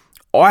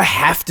 I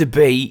have to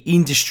be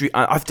industry.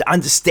 I have to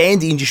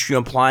understand the industry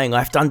I'm playing. I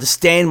have to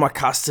understand my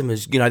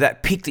customers. You know,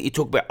 that pick that you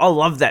talk about. I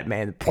love that,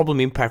 man. The problem,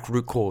 impact,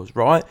 root cause,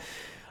 right?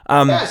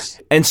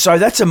 Yes. And so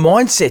that's a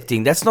mindset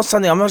thing. That's not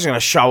something I'm not going to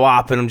show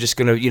up and I'm just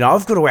going to,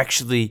 I've got to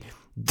actually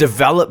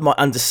develop my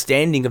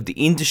understanding of the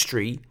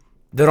industry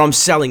that I'm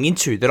selling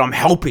into, that I'm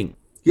helping.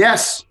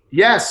 Yes.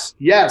 Yeah,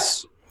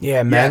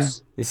 man.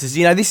 Yes.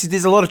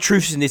 There's a lot of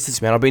truths in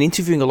this, man. I've been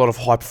interviewing a lot of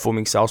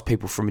high-performing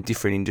salespeople from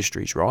different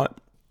industries, right?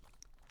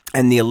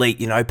 And the elite,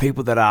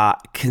 people that are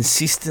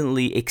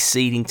consistently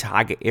exceeding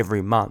target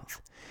every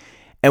month.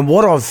 And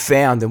what I've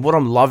found and what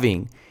I'm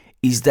loving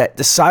is that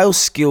the sales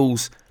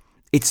skills,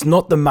 it's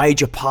not the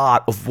major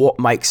part of what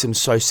makes them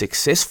so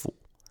successful.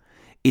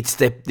 It's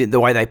the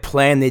way they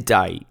plan their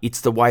day.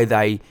 It's the way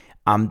they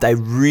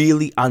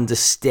really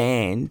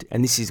understand,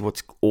 and this is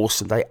what's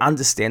awesome, they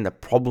understand the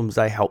problems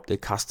they help their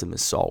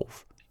customers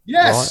solve.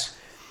 Yes. Right?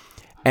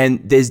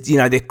 And there's,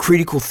 they're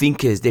critical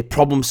thinkers, they're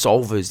problem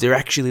solvers.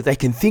 They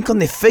can think on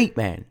their feet,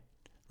 man.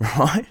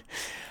 Right?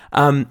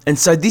 And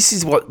so this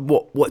is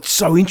what's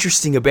so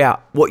interesting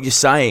about what you're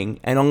saying,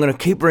 and I'm going to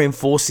keep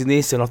reinforcing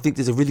this, and I think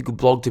there's a really good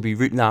blog to be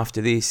written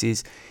after this,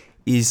 is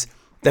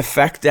the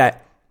fact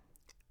that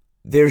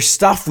there's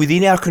stuff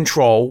within our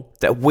control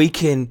that we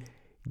can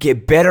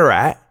get better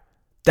at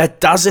that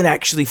doesn't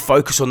actually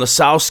focus on the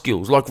sales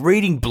skills. Like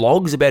reading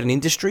blogs about an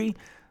industry,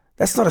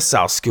 that's not a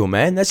sales skill,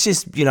 man. That's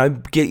just,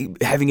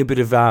 having a bit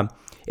of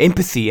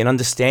empathy and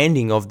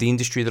understanding of the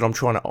industry that I'm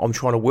trying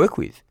to work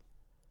with.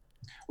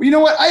 Well, you know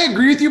what? I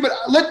agree with you, but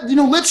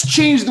let's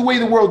change the way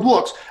the world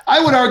looks.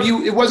 I would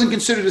argue it wasn't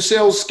considered a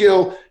sales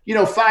skill,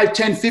 5,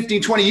 10,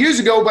 15, 20 years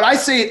ago, but I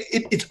say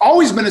it's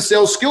always been a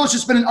sales skill. It's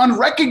just been an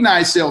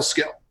unrecognized sales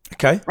skill.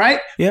 Okay. Right?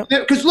 Yeah.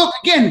 Because look,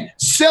 again,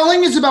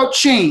 selling is about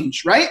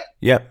change, right?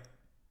 Yep.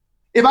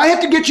 If I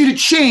have to get you to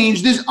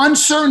change, there's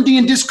uncertainty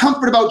and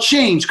discomfort about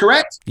change,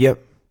 correct?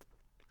 Yep.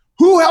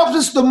 Who helps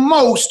us the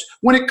most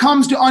when it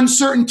comes to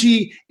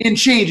uncertainty in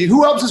changing?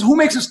 Who helps us? Who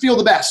makes us feel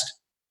the best?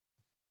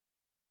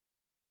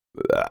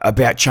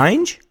 About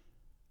change?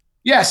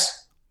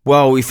 Yes.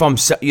 Well, if I'm,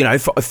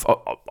 if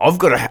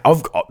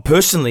I've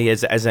personally,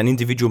 as an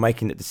individual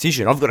making that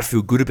decision, I've got to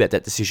feel good about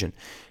that decision.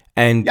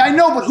 And yeah, I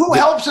know, but who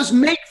helps us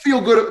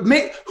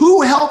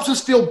who helps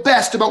us feel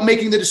best about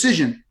making the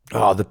decision?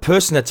 Oh, the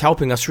person that's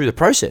helping us through the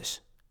process.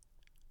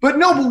 But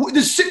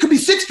there could be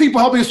 6 people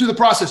helping us through the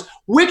process.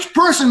 Which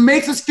person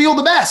makes us feel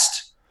the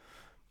best?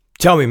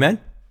 Tell me, man.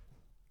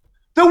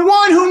 The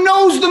one who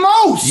knows the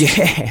most.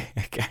 Yeah.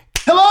 Okay.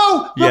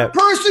 Hello? The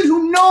person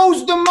who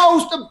knows the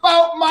most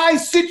about my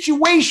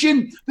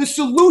situation, the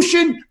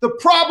solution, the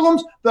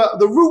problems,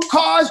 the root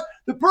cause,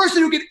 the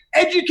person who can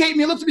educate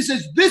me and looks at me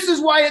and says, this is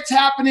why it's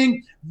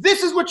happening.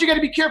 This is what you got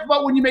to be careful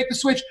about when you make the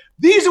switch.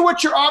 These are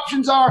what your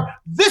options are.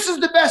 This is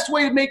the best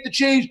way to make the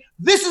change.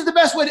 This is the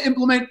best way to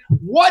implement.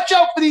 Watch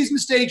out for these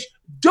mistakes.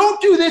 Don't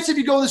do this if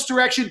you go this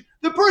direction.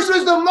 The person who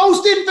has the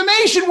most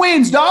information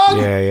wins, dog.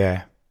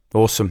 Yeah.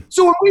 Awesome.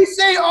 So when we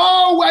say,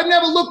 I've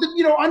never looked at,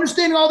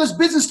 understanding all this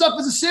business stuff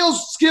as a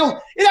sales skill,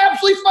 it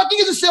absolutely fucking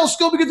is a sales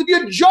skill, because if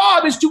your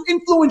job is to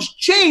influence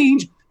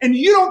change and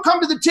you don't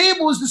come to the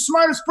table as the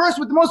smartest person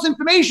with the most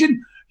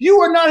information,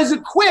 you are not as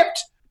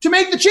equipped to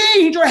make the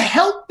change or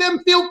help them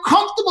feel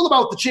comfortable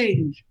about the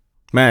change.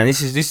 Man,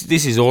 this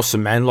is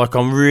awesome, man. Like,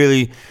 I'm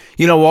really,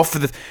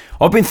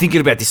 I've been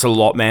thinking about this a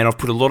lot, man. I've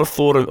put a lot of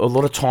thought, a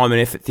lot of time and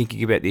effort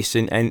thinking about this,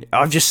 and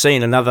I've just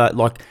seen another,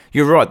 like,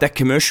 you're right, that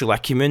commercial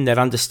acumen, that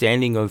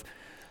understanding of,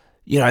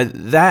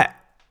 that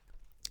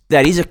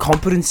is a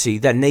competency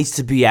that needs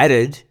to be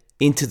added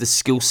into the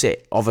skill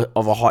set of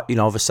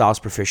a sales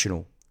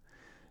professional.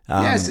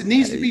 Yes, it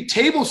needs to be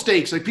table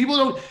stakes. Like,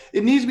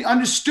 it needs to be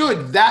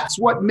understood. That's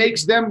what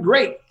makes them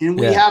great. And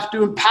we have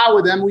to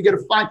empower them. We got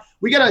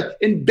to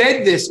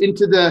embed this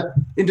into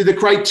the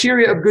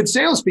criteria of good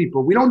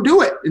salespeople. We don't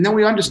do it. And then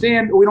we don't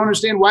understand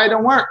why it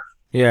don't work.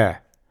 Yeah.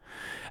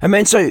 I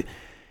mean, so,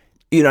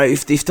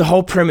 if the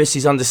whole premise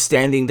is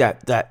understanding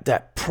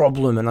that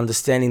problem and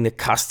understanding the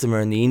customer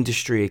and the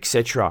industry,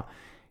 etc.,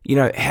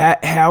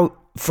 how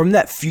from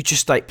that future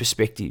state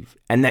perspective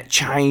and that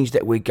change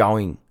that we're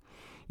going,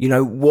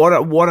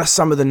 what are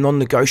some of the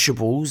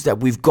non-negotiables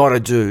that we've got to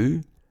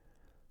do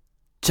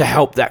to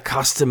help that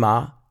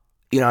customer,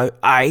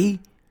 A,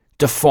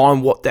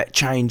 define what that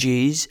change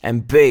is,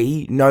 and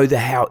B, know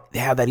how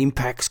that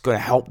impact's going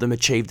to help them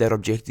achieve that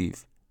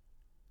objective?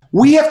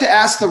 We have to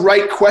ask the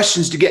right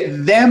questions to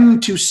get them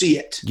to see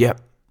it.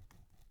 Yep.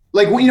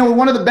 Like,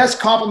 one of the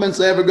best compliments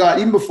I ever got,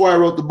 even before I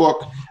wrote the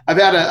book, I've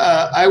had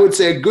I would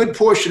say a good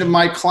portion of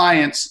my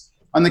clients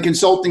on the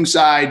consulting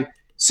side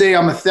say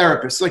I'm a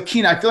therapist. Like,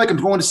 Keena, I feel like I'm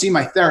going to see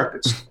my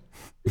therapist.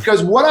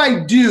 Because what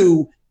I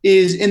do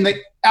is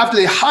after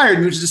they hired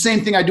me, which is the same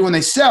thing I do when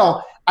they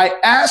sell, I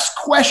ask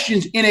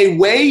questions in a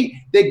way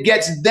that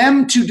gets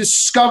them to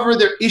discover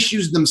their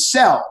issues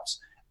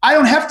themselves. I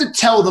don't have to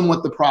tell them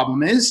what the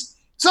problem is.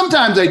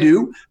 Sometimes I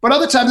do, but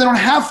other times I don't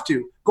have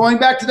to. Going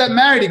back to that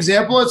married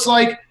example, it's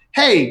like,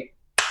 hey,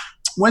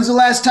 when's the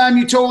last time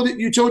you told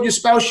your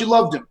spouse you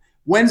loved him?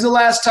 When's the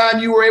last time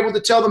you were able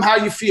to tell them how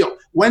you feel?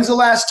 When's the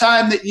last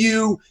time that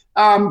you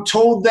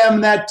told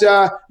them that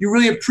you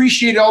really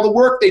appreciated all the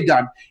work they've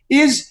done?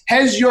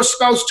 Has your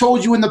spouse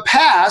told you in the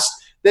past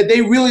that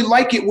they really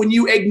like it when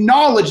you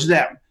acknowledge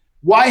them?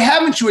 Why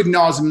haven't you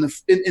acknowledged them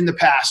in the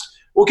past?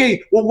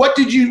 Okay, well, what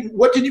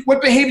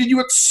behavior did you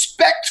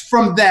expect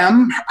from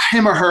them,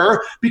 him or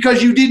her,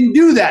 because you didn't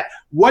do that?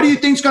 What do you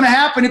think is going to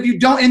happen if you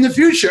don't in the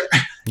future?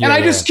 And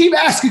I just keep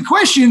asking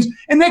questions,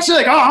 and next they're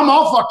like, I'm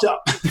all fucked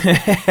up.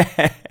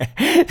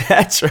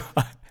 That's right.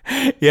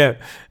 Yeah,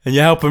 and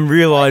you help them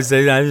realise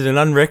that there's an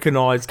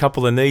unrecognised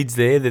couple of needs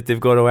there that they've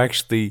got to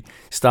actually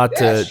start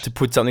to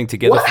put something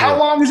together for. How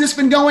long has this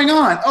been going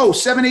on? Oh,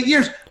 7-8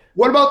 years.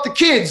 What about the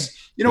kids?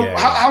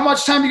 How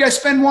much time do you guys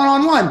spend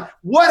one-on-one?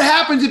 What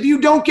happens if you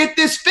don't get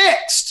this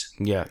fixed?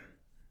 Yeah.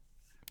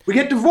 We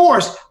get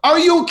divorced. Are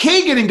you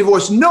okay getting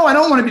divorced? No, I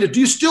don't want to be. Do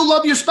you still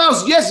love your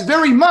spouse? Yes,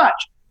 very much.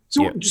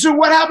 So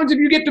what happens if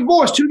you get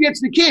divorced? Who gets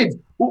the kids?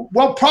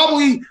 Well,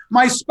 probably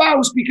my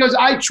spouse, because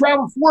I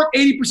travel for work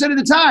 80% of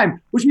the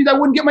time, which means I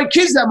wouldn't get my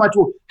kids that much.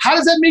 Well, how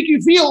does that make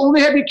you feel? Only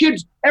have your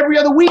kids every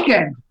other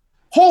weekend.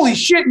 Holy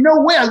shit,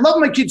 no way. I love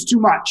my kids too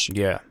much.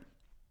 Yeah.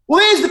 Well,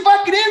 there's the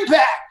fucking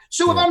impact.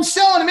 So if I'm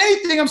selling them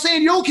anything, I'm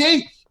saying,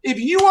 okay, if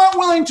you aren't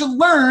willing to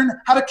learn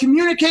how to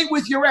communicate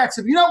with your ex,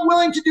 if you're not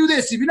willing to do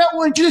this, if you're not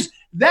willing to do this,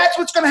 that's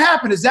what's going to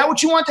happen. Is that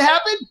what you want to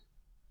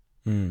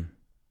happen?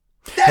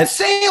 That's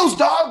sales,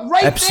 dog,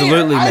 right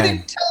absolutely, there. Man. I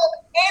didn't tell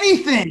them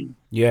anything.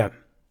 Yeah.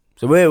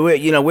 So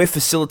we're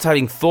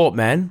facilitating thought,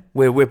 man.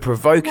 We're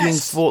provoking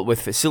thought, we're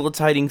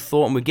facilitating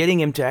thought, and we're getting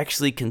them to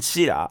actually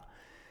consider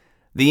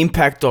the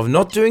impact of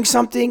not doing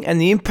something and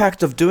the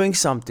impact of doing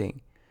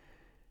something.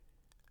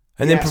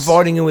 And then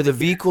providing them with a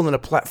vehicle and a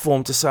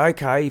platform to say,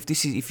 okay,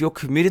 if you're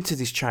committed to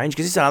this change,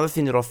 because this is another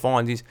thing that I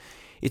find is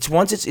it's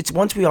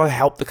once we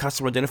help the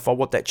customer identify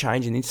what that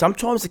change is. And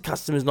sometimes the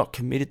customer's not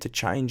committed to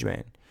change,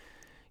 man.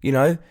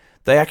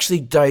 They actually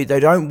they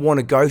don't want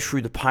to go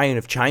through the pain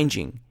of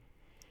changing.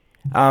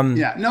 We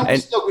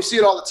see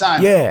it all the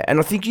time. Yeah, and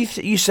I think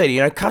you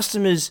said,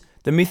 customers.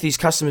 The myth is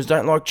customers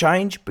don't like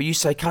change, but you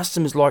say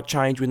customers like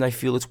change when they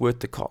feel it's worth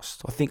the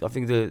cost. I think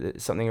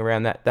there's something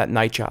around that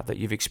nature that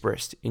you've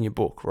expressed in your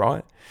book,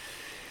 right?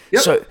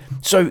 Yep.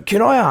 So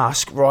can I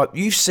ask, right?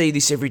 You see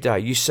this every day.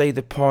 You see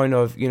the point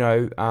of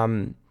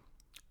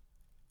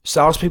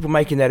salespeople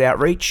making that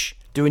outreach,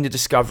 doing the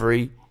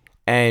discovery,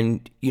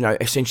 and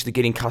essentially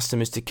getting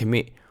customers to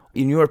commit.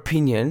 In your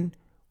opinion,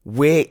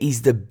 where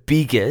is the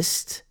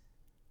biggest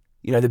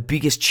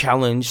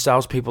challenge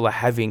salespeople are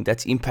having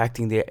that's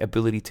impacting their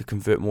ability to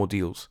convert more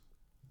deals?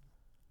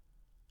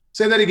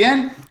 Say that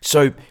again.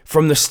 So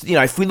from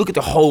if we look at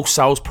the whole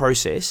sales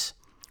process,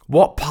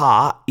 what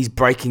part is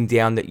breaking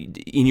down that,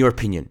 in your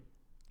opinion,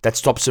 that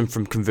stops them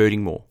from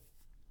converting more?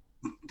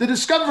 The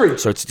discovery.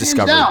 So it's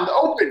discovery. Hands down, the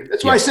open.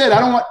 That's why I said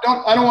I don't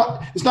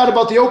want. It's not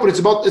about the open.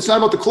 It's not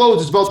about the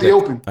close. It's about the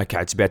open.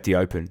 Okay, it's about the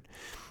open.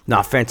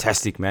 No,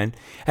 fantastic, man.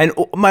 And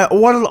mate,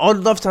 I'd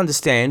love to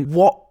understand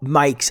what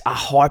makes a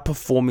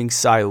high-performing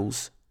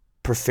sales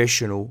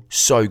professional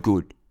so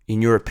good,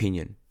 in your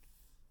opinion.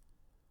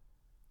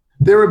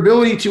 Their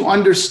ability to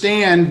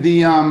understand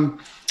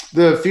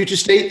the future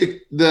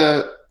state,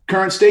 the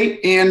current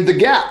state, and the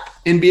gap,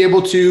 and be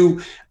able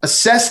to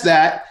assess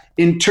that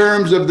in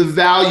terms of the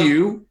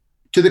value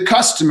to the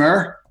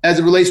customer as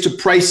it relates to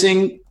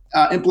pricing,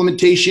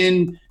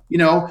 implementation.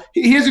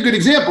 Here's a good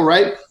example,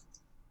 right?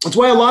 That's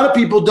why a lot of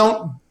people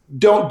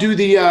don't do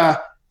the have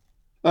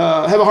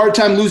a hard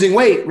time losing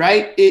weight,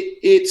 right?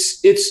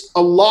 It's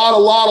a lot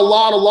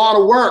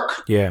of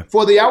work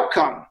for the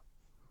outcome,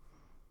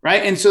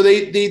 right? And so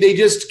they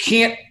just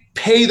can't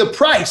pay the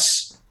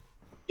price,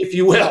 if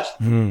you will,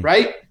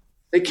 right?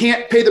 They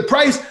can't pay the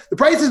price. The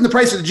price isn't the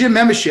price of the gym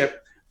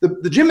membership.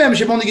 The gym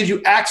membership only gives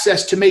you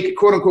access to make it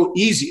quote unquote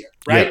easier,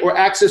 right? Or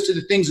access to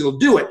the things that'll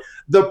do it.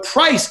 The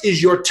price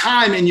is your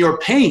time and your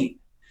pain.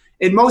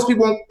 And most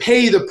people won't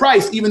pay the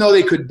price, even though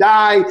they could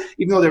die,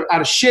 even though they're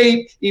out of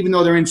shape, even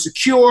though they're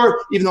insecure,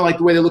 even though like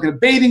the way they look in a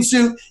bathing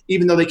suit,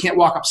 even though they can't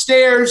walk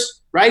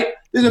upstairs, right?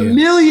 There's a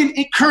million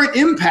current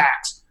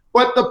impacts,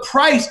 but the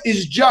price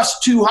is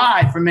just too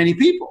high for many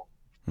people,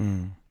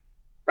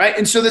 right?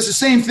 And so there's the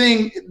same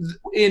thing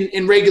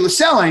in regular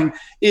selling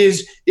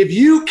is if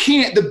you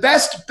can't, the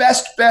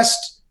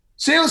best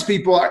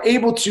salespeople are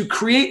able to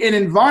create an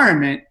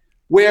environment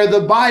where the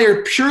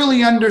buyer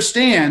purely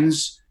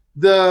understands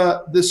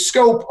the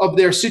scope of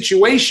their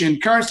situation,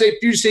 current state,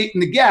 future state,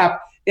 and the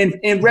gap,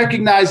 and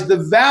recognize the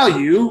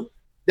value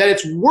that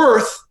it's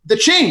worth the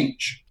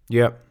change.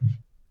 Yep.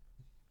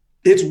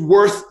 It's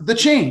worth the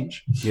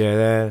change.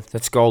 Yeah,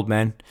 that's gold,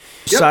 man.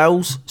 Yep.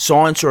 Sales,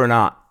 science, or an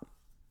art?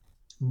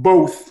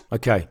 Both.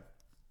 Okay.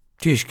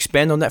 Can you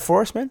expand on that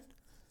for us, man?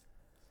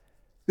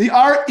 The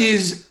art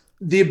is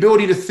the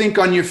ability to think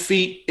on your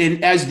feet,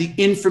 and as the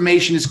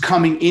information is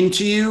coming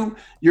into you,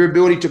 your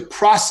ability to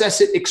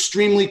process it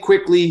extremely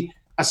quickly,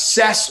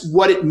 assess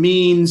what it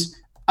means,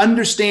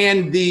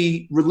 understand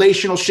the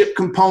relationship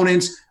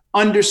components,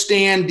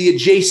 understand the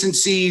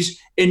adjacencies,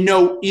 and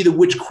know either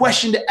which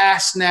question to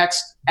ask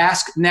next,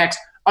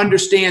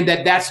 understand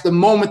that that's the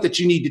moment that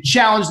you need to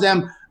challenge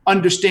them,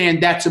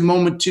 understand that's a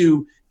moment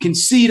to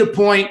concede a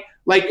point.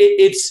 Like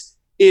it's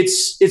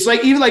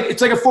like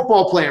it's like a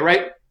football player,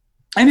 right?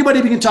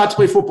 Anybody can taught to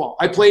play football.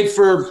 I played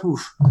for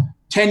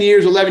 10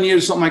 years, 11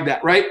 years, something like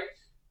that, right?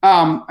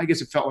 I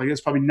guess it felt like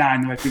it's probably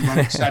 9. I think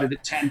I started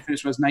at 10,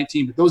 finished when I was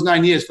 19. But those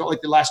 9 years felt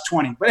like the last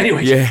 20. But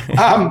anyway,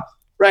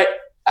 right?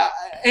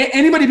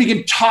 Anybody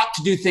can taught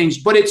to do things,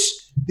 but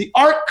it's the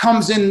art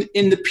comes in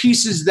the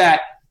pieces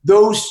that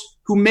those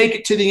who make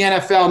it to the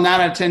NFL 9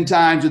 out of 10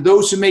 times, or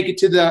those who make it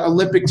to the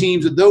Olympic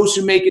teams, or those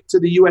who make it to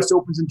the U.S.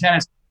 Opens in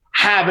tennis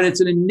have it. It's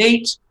an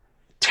innate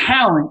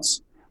talent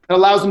that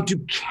allows them to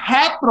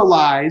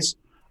capitalize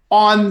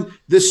on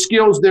the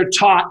skills they're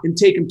taught and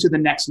take them to the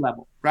next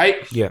level,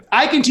 right? Yeah.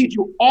 I can teach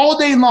you all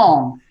day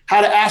long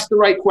how to ask the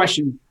right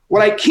question.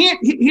 What I can't,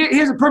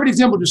 here's a perfect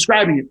example of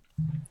describing it.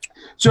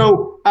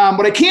 So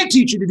what I can't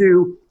teach you to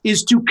do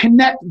is to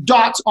connect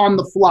dots on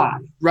the fly,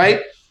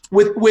 right?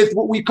 With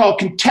what we call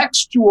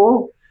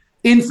contextual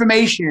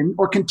information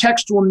or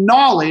contextual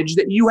knowledge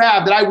that you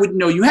have that I wouldn't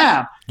know you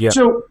have. Yeah.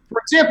 So, for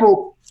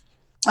example,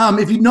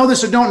 if you know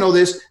this or don't know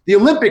this, the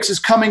Olympics is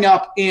coming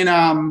up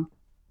in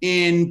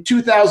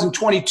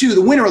 2022,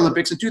 the Winter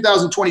Olympics in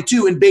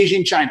 2022 in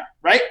Beijing, China,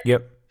 right?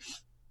 Yep.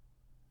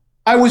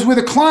 I was with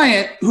a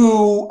client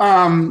who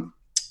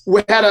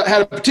had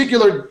a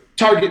particular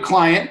target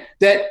client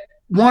that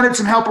wanted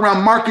some help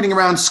around marketing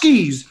around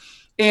skis.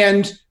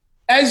 And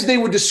as they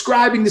were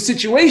describing the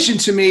situation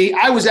to me,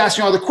 I was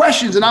asking all the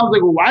questions, and I was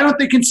like, well, why don't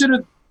they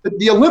consider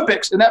the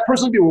Olympics? And that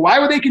person would be, well, why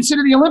would they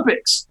consider the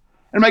Olympics?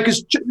 And I'm like,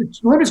 because the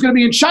Olympics is going to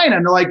be in China.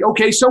 And they're like,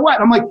 okay, so what?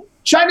 And I'm like,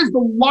 China's the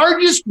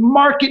largest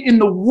market in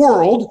the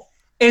world,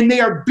 and they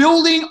are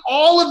building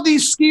all of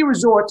these ski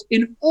resorts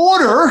in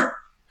order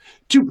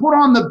to put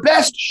on the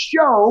best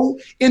show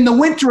in the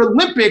Winter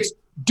Olympics.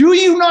 Do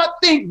you not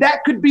think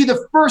that could be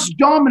the first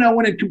domino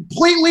in a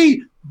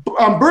completely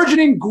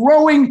burgeoning,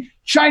 growing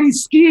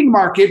Chinese skiing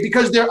market,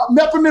 because their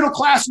upper middle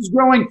class is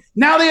growing?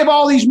 Now they have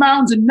all these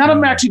mountains, and none of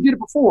them actually did it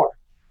before.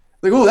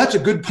 Like, oh, that's a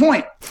good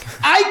point.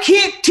 I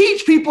can't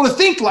teach people to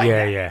think like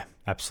that. Yeah,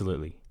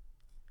 absolutely.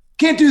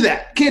 Can't do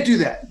that.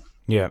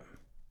 Yeah.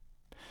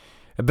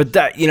 But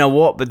that, you know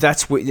what? But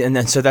that's where, and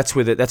then so that's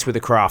where the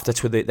craft,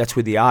 that's where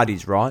the art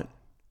is, right?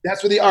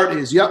 That's where the art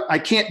is. Yep.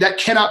 That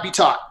cannot be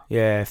taught.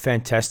 Yeah,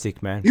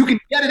 fantastic, man. You can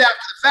get it after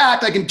the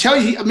fact. I can tell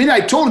you, I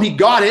told him he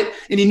got it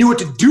and he knew what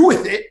to do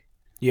with it.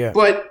 Yeah.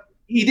 But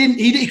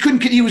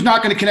he was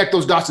not going to connect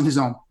those dots on his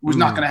own. It was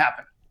not going to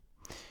happen.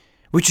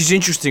 Which is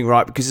interesting,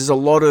 right? Because there's a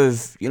lot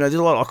of,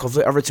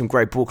 I've read some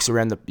great books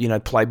around the,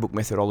 playbook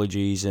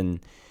methodologies and,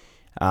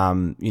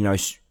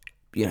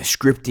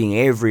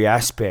 scripting every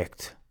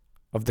aspect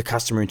of the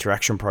customer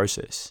interaction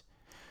process.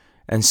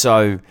 And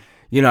so,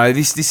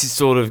 this is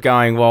sort of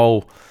going,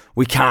 well,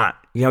 we can't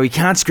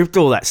script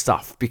all that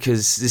stuff,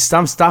 because there's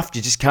some stuff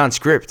you just can't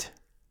script.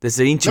 There's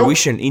an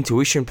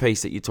intuition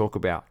piece that you talk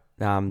about.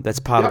 That's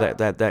part of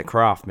that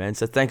craft, man.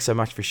 So thanks so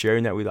much for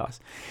sharing that with us.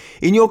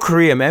 In your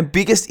career, man,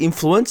 biggest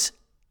influence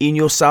in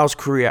your sales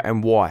career,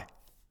 and why?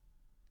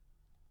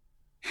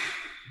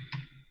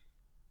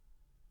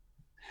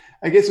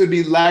 I guess it would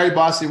be Larry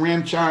Bosley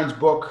Ramcharan's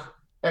book,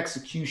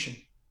 Execution.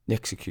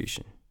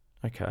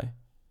 Okay.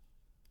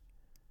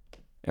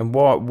 And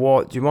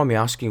what do you mind me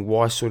asking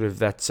why sort of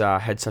that's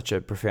had such a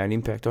profound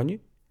impact on you?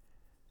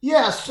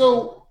 Yeah,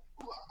 so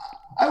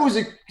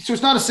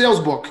it's not a sales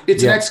book,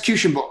 it's an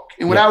execution book.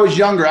 And when I was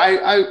younger,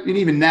 and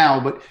even now,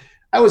 but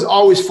I was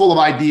always full of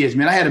ideas,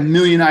 man. I had a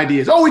million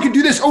ideas. Oh, we could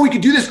do this. Oh, we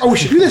could do this. Oh, we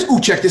should do this. Oh,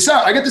 check this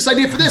out. I got this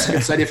idea for this. I got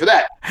this idea for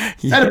that. I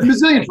had a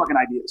bazillion fucking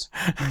ideas.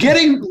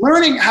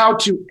 Learning how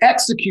to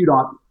execute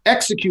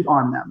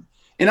on them,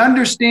 and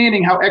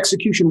understanding how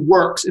execution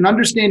works, and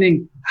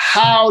understanding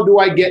how do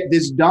I get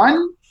this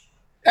done.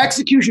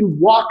 Execution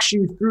walks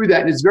you through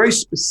that, and it's very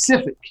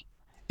specific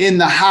in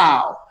the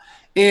how.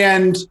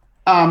 And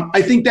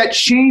I think that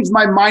changed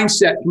my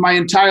mindset my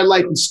entire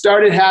life and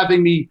started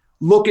having me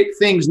look at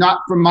things not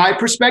from my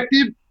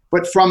perspective,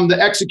 but from the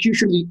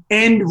execution, the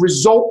end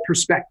result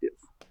perspective,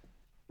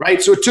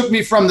 right? So it took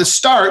me from the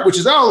start, which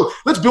is,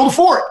 let's build a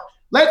fort.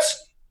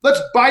 Let's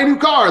buy a new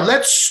car.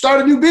 Let's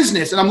start a new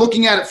business. And I'm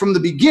looking at it from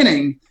the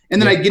beginning,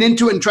 and then I get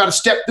into it and try to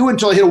step through it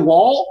until I hit a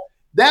wall.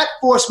 That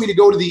forced me to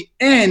go to the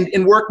end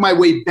and work my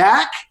way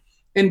back.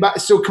 And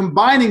so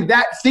combining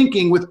that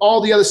thinking with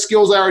all the other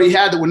skills I already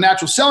had that were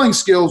natural selling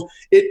skills,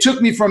 it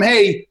took me from,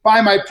 hey,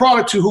 buy my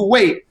product, to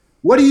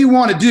what do you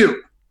want to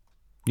do?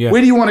 Yeah.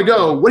 Where do you want to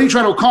go? What are you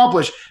trying to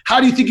accomplish?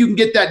 How do you think you can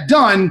get that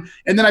done?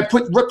 And then I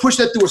push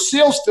that through a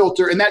sales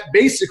filter. And that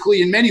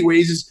basically, in many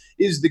ways,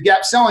 is the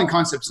gap selling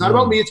concept. It's not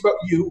about me. It's about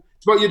you.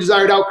 It's about your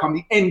desired outcome,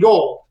 the end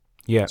goal.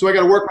 Yeah. So I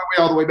got to work my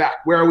way all the way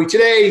back. Where are we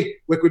today?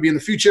 Where could we be in the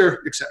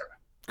future, et cetera?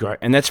 Great.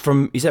 And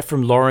is that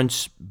from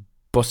Lawrence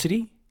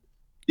Bossidy?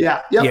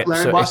 Yeah. Yep.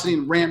 Larry Bossidy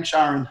and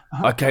Ramcharan.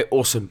 Okay.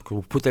 Awesome.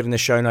 We'll put that in the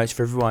show notes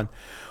for everyone.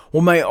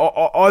 Well, mate,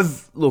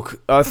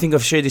 I think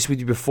I've shared this with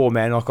you before,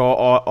 man. Like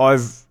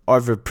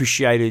I've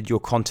appreciated your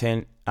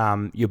content,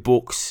 your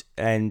books,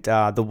 and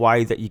the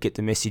way that you get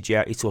the message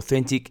out. It's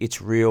authentic, it's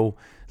real.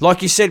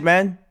 Like you said,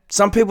 man,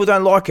 some people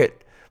don't like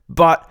it,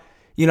 but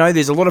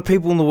there's a lot of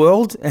people in the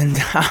world, and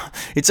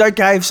it's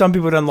okay if some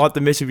people don't like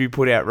the message you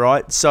put out,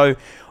 right? So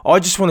I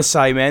just want to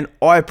say, man,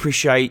 I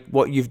appreciate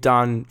what you've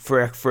done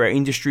for our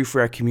industry,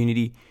 for our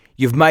community.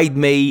 You've made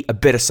me a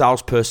better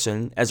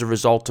salesperson as a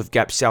result of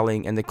gap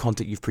selling and the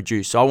content you've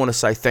produced. So I want to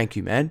say thank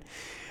you, man.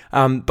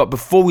 But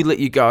before we let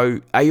you go,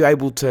 are you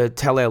able to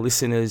tell our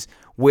listeners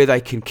where they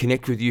can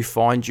connect with you,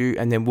 find you,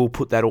 and then we'll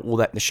put all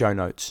that in the show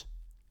notes?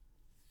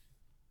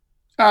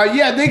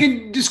 Yeah, they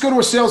can just go to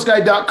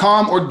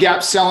asalesguy.com or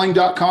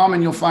gapselling.com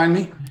and you'll find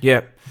me.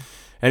 Yeah.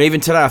 And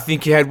even today, I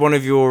think you had one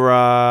of your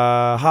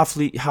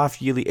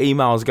half-yearly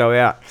emails go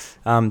out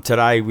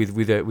today with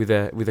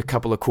a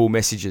couple of cool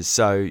messages.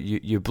 So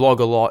you blog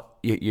a lot,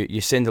 you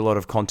send a lot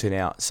of content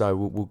out.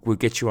 So we'll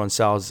get you on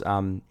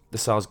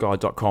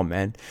thesalesguy.com,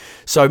 man.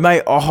 So,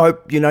 mate, I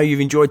hope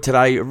you've enjoyed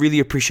today. I really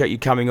appreciate you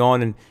coming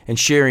on and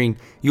sharing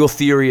your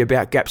theory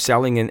about gap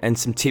selling and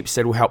some tips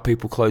that will help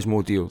people close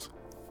more deals.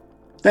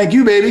 Thank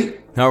you, baby.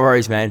 No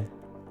worries, man.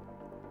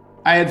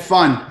 I had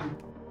fun.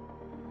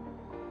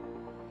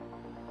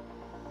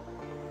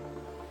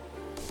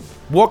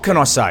 What can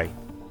I say?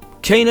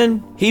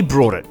 Keenan, he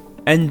brought it.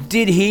 And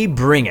did he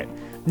bring it?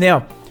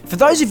 Now, for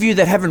those of you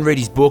that haven't read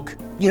his book,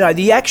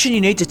 the action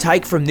you need to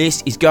take from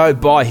this is go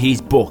buy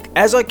his book.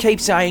 As I keep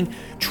saying,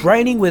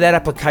 training without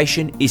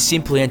application is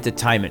simply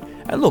entertainment.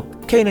 And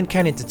look, Keenan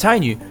can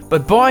entertain you,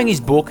 but buying his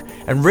book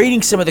and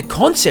reading some of the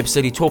concepts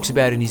that he talks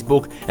about in his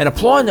book and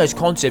applying those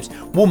concepts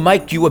will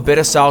make you a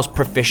better sales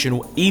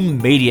professional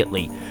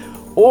immediately.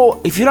 Or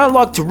if you don't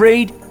like to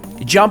read,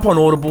 jump on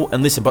Audible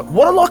and listen. But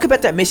what I like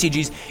about that message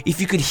is if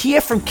you could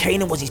hear from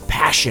Keenan was his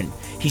passion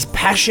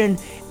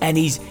and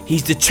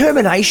his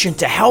determination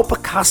to help a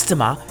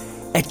customer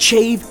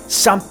achieve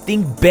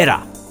something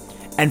better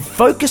and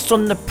focused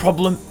on the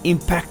problem,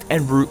 impact,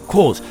 and root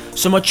cause.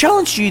 So my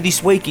challenge to you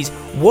this week is,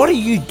 what are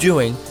you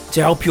doing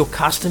to help your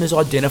customers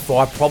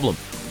identify a problem?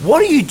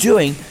 What are you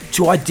doing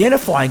to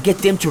identify and get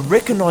them to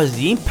recognize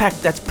the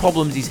impact that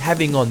problems is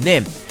having on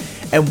them?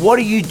 And what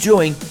are you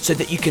doing so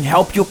that you can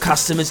help your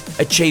customers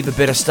achieve a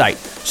better state?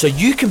 So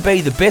you can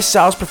be the best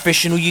sales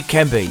professional you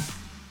can be.